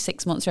time, maybe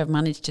 6 months, where I've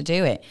managed to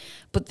do it.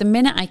 But the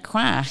minute I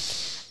crack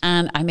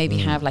and I maybe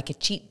have like a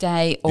cheat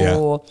day,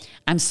 or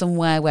I'm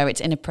somewhere where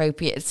it's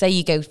inappropriate. Say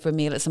you go for a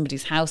meal at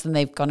somebody's house and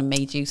they've gone and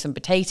made you some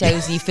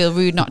potatoes, you feel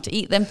rude not to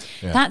eat them.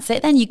 That's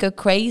it. Then you go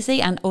crazy.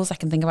 And all I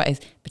can think about is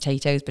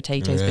potatoes.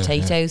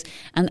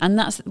 And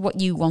that's what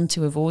you want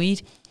to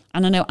avoid.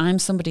 And I know I'm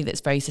somebody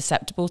that's very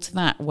susceptible to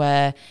that,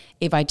 where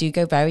if I do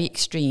go very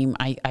extreme,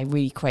 I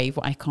really crave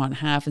what I can't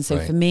have. And so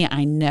for me,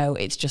 I know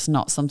it's just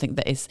not something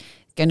that is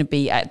going to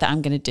be, that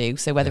I'm going to do.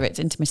 So whether it's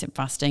intermittent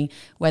fasting,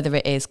 whether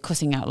it is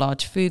cutting out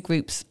large food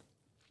groups,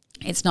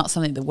 it's not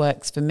something that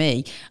works for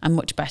me. I'm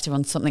much better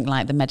on something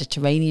like the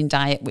Mediterranean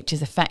diet, which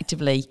is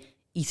effectively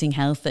eating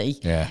healthy,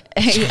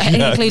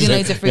 including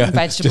loads of fruit and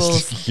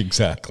vegetables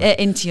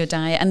into your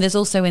diet. And there's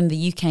also in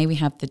the UK, we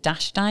have the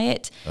DASH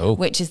diet,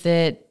 which is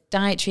the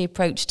dietary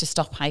approach to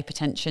stop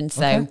hypertension.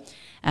 So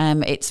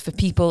it's for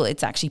people,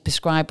 it's actually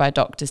prescribed by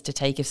doctors to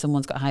take if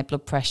someone's got high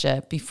blood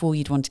pressure before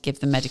you'd want to give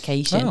them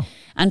medication.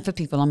 And for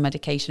people on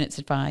medication, it's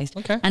advised.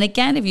 And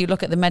again, if you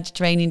look at the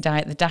Mediterranean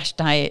diet, the DASH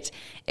diet,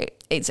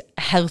 it's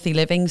healthy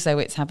living. So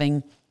it's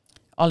having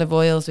olive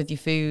oils with your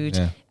food,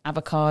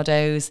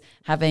 avocados,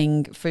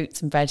 having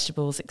fruits and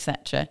vegetables,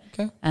 etc.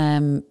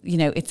 You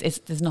know, it's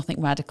there's nothing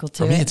radical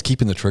to it. For me, it's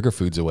keeping the trigger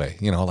foods away.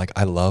 You know, like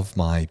I love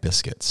my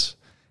biscuits.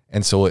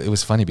 And so it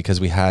was funny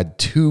because we had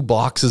 2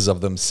 boxes of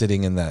them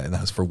sitting in the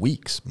house for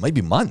weeks, maybe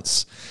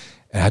months,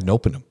 and I hadn't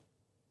opened them.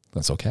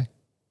 That's okay.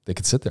 They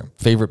could sit there.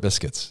 Favorite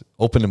biscuits.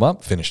 Opened them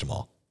up, finished them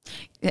all.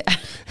 And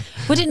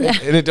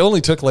it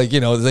only took like, you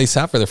know, they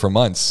sat there for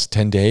months,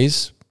 10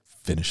 days,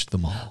 finished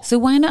them all. So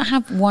why not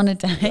have one a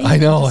day? I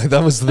know.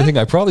 That was the thing.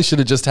 I probably should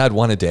have just had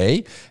one a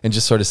day and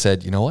just sort of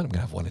said, you know what, I'm going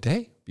to have one a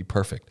day. Be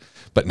perfect.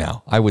 But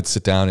now I would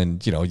sit down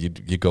and, you know, you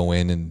go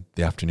in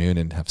the afternoon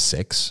and have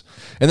 6.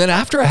 And then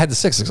after I had the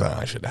 6, I was like,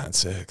 I should have had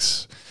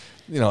 6.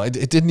 You know, it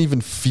didn't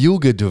even feel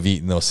good to have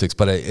eaten those 6.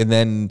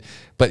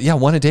 But yeah,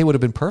 one a day would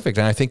have been perfect.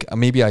 And I think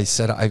maybe I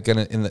said,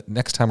 in the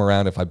next time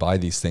around, if I buy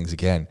these things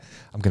again,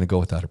 I'm going to go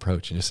with that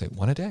approach and just say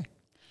one a day.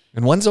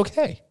 And one's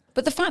okay.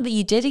 But the fact that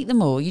you did eat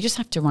them all, you just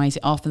have to rise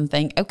it off and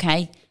think,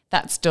 okay,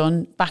 that's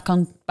done. Back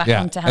on to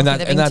healthy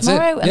living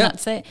tomorrow, and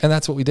that's it. And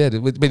that's what we did.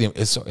 It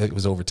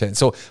was over 10.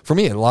 So for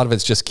me, a lot of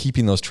it's just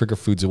keeping those trigger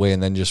foods away,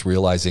 and then just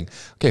realizing,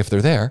 okay, if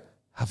they're there,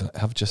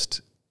 have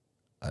just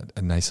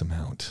a nice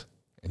amount,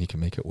 and you can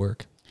make it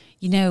work.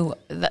 You know,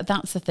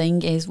 that's the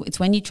thing, is it's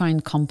when you try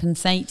and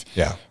compensate.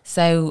 Yeah.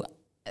 So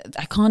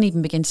I can't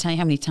even begin to tell you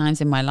how many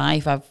times in my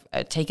life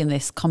I've taken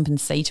this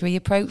compensatory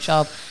approach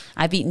of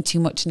I've eaten too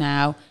much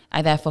now,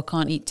 I therefore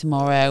can't eat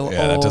tomorrow.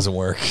 Yeah, that doesn't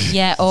work.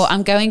 Yeah, or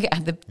I'm going,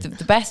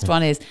 the best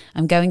one is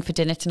I'm going for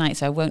dinner tonight,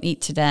 so I won't eat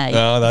today.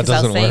 No, that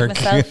doesn't work.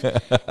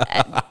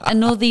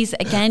 And all these,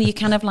 again, you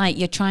kind of like,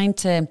 you're trying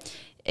to,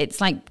 it's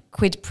like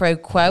quid pro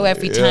quo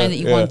every time that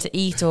you want to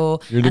eat, or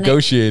you're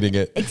negotiating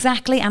it.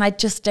 Exactly. And I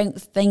just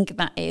don't think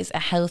that is a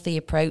healthy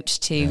approach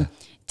to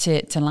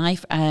to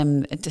life,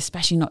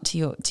 especially not to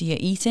your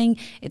eating.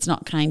 It's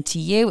not kind to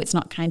you. It's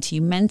not kind to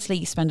you mentally.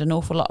 You spend an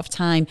awful lot of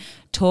time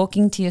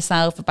talking to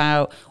yourself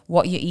about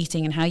what you're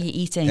eating and how you're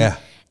eating. Yeah.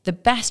 The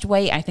best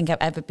weight I think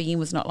I've ever been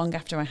was not long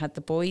after I had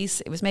the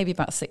boys. It was maybe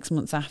about 6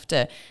 months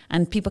after.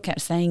 And people kept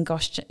saying,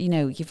 gosh, you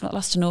know, you've not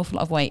lost an awful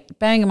lot of weight.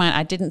 Bearing in mind,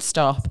 I didn't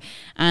stop.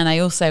 And I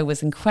also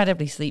was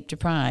incredibly sleep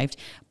deprived.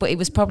 But it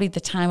was probably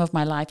the time of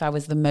my life I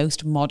was the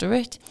most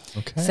moderate.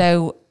 Okay.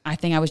 So I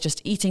think I was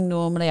just eating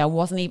normally.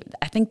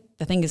 I think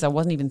the thing is I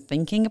wasn't even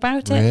thinking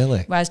about it.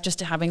 Really? Whereas just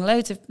having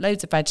loads of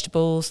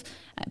vegetables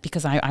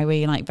because I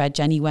really like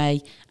veg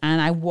anyway. And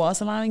I was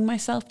allowing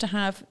myself to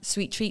have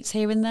sweet treats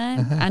here and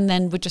there and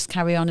then would just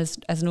carry on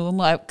as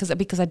normal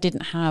because I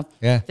didn't have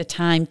the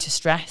time to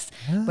stress.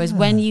 Whereas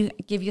when you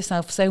give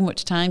yourself so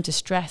much time to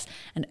stress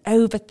and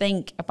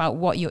overthink about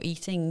what you're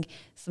eating,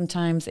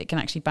 sometimes it can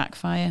actually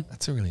backfire.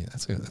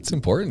 That's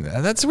important.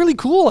 That's really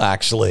cool,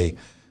 actually.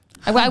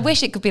 I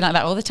wish it could be like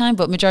that all the time,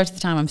 but majority of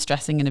the time I'm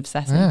stressing and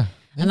obsessing. Yeah.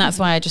 And that's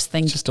why I just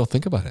think... Just don't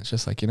think about it. It's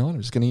just like, you know what?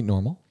 I'm just going to eat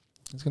normal.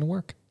 It's going to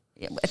work.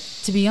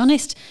 To be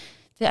honest,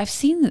 I've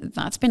seen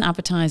that's been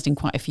advertised in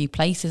quite a few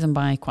places and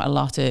by quite a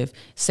lot of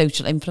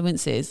social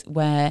influences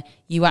where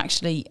you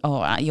actually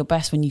are at your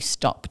best when you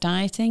stop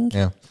dieting.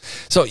 Yeah.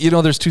 So, you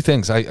know, there's two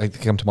things I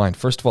come to mind.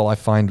 First of all, I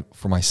find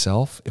for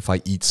myself, if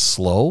I eat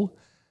slow,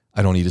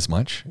 I don't eat as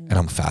much, and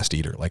I'm a fast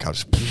eater. Like I'll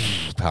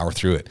just power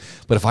through it.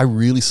 But if I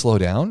really slow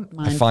down,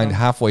 I find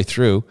halfway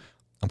through,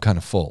 I'm kind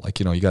of full. Like,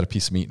 you know, you got a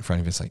piece of meat in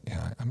front of you. It's like,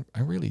 yeah,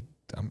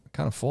 I'm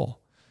kind of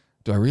full.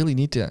 Do I really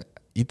need to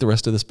eat the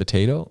rest of this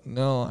potato?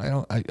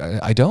 No,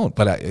 I don't.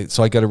 But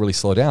so I got to really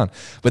slow down.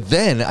 But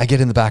then I get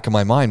in the back of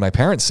my mind, my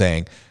parents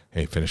saying,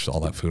 hey, finish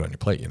all that food on your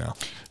plate, you know?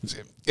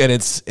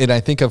 And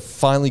I think I've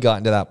finally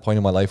gotten to that point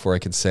in my life where I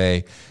can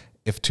say,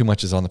 if too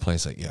much is on the plate,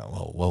 it's like, yeah,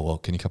 whoa,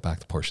 can you cut back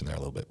the portion there a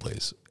little bit,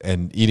 please?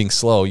 And eating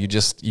slow, you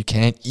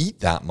can't eat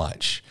that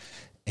much.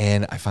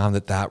 And I found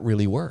that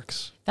really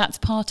works. That's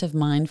part of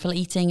mindful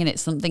eating, and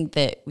it's something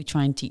that we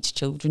try and teach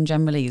children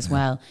generally as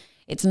well.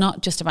 It's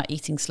not just about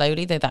eating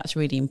slowly, though that's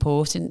really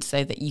important,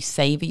 so that you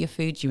savor your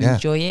food, you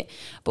enjoy it,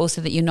 but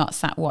also that you're not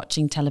sat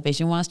watching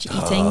television whilst you're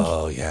eating.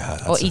 Oh, yeah.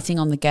 Or eating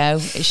on the go.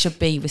 It should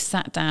be, we're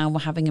sat down, we're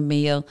having a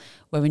meal,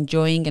 we're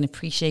enjoying and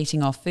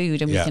appreciating our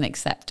food, and we can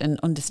accept and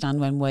understand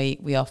when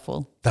we are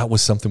full. That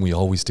was something we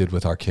always did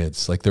with our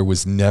kids. Like there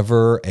was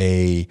never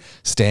a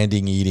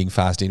standing eating,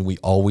 fasting. We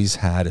always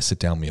had a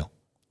sit-down meal.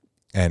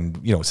 And,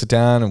 you know, sit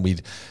down and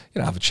we'd,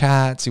 you know, have a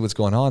chat, see what's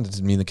going on. It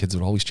didn't mean the kids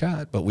would always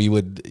chat, but we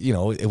would, you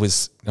know, it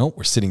was, no,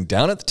 we're sitting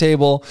down at the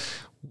table.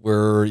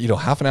 We're, you know,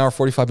 half an hour,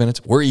 45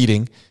 minutes, we're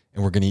eating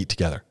and we're going to eat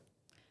together.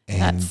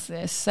 And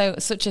that's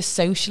such a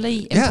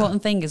socially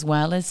important thing as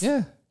well as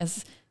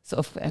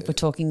sort of, if we're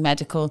talking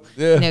medical,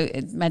 you know,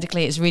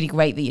 medically, it's really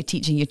great that you're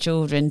teaching your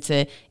children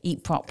to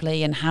eat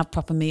properly and have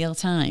proper meal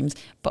times,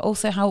 but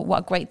also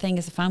what a great thing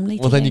as a family.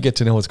 Well, then you get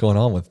to know what's going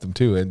on with them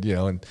too. And, you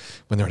know, and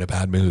when they're in a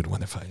bad mood,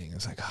 when they're fighting,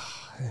 it's like,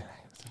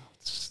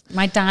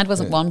 my dad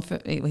wasn't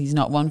he's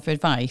not one for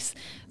advice,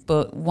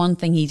 but one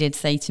thing he did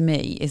say to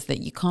me is that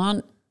you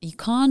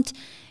can't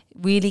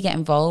really get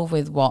involved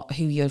with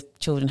who your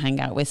children hang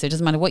out with. So it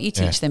doesn't matter what you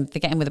teach them. If they're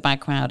getting with a bad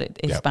crowd,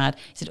 it's bad.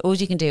 He said, all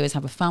you can do is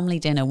have a family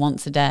dinner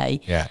once a day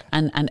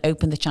and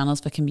open the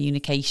channels for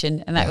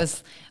communication. And that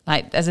was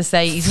like, as I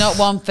say, he's not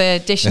one for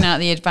dishing out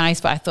the advice,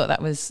 but I thought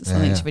that was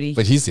something to really...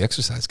 But he's the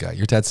exercise guy.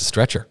 Your dad's the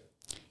stretcher.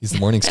 He's the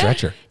morning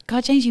stretcher.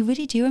 God, James, you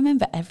really do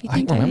remember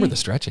everything. I remember the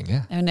stretching,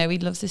 Oh no, he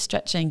loves his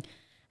stretching.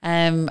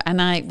 And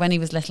when he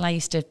was little, I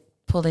used to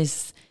pull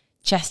his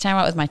chest hair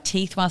out with my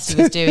teeth whilst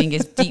he was doing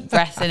his deep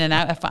breaths in and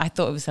out. I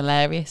thought it was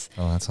hilarious.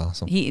 Oh, that's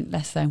awesome.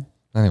 Less so.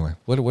 Anyway,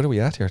 what are we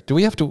at here? Do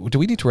we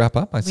need to wrap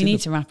up? We need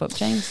to wrap up,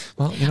 James.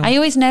 Well, you know, I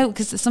always know,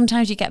 because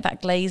sometimes you get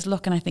that glazed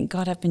look and I think,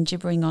 God, I've been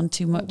gibbering on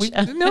too much. We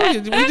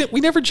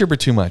never gibber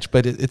too much,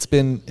 but it's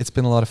been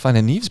a lot of fun.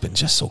 And Neve's been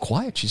just so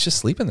quiet. She's just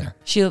sleeping there.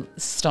 She'll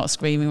start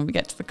screaming when we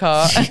get to the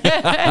car.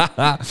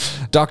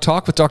 Doc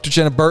Talk with Dr.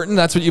 Jenna Burton.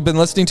 That's what you've been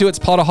listening to. It's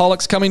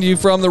Podaholics coming to you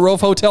from the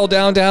Rove Hotel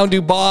downtown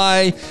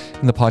Dubai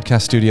in the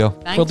podcast studio.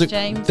 Thanks,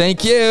 James.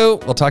 Thank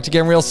you. We'll talk to you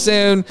again real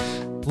soon.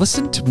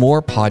 Listen to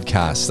more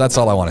podcasts. That's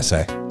all I want to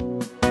say.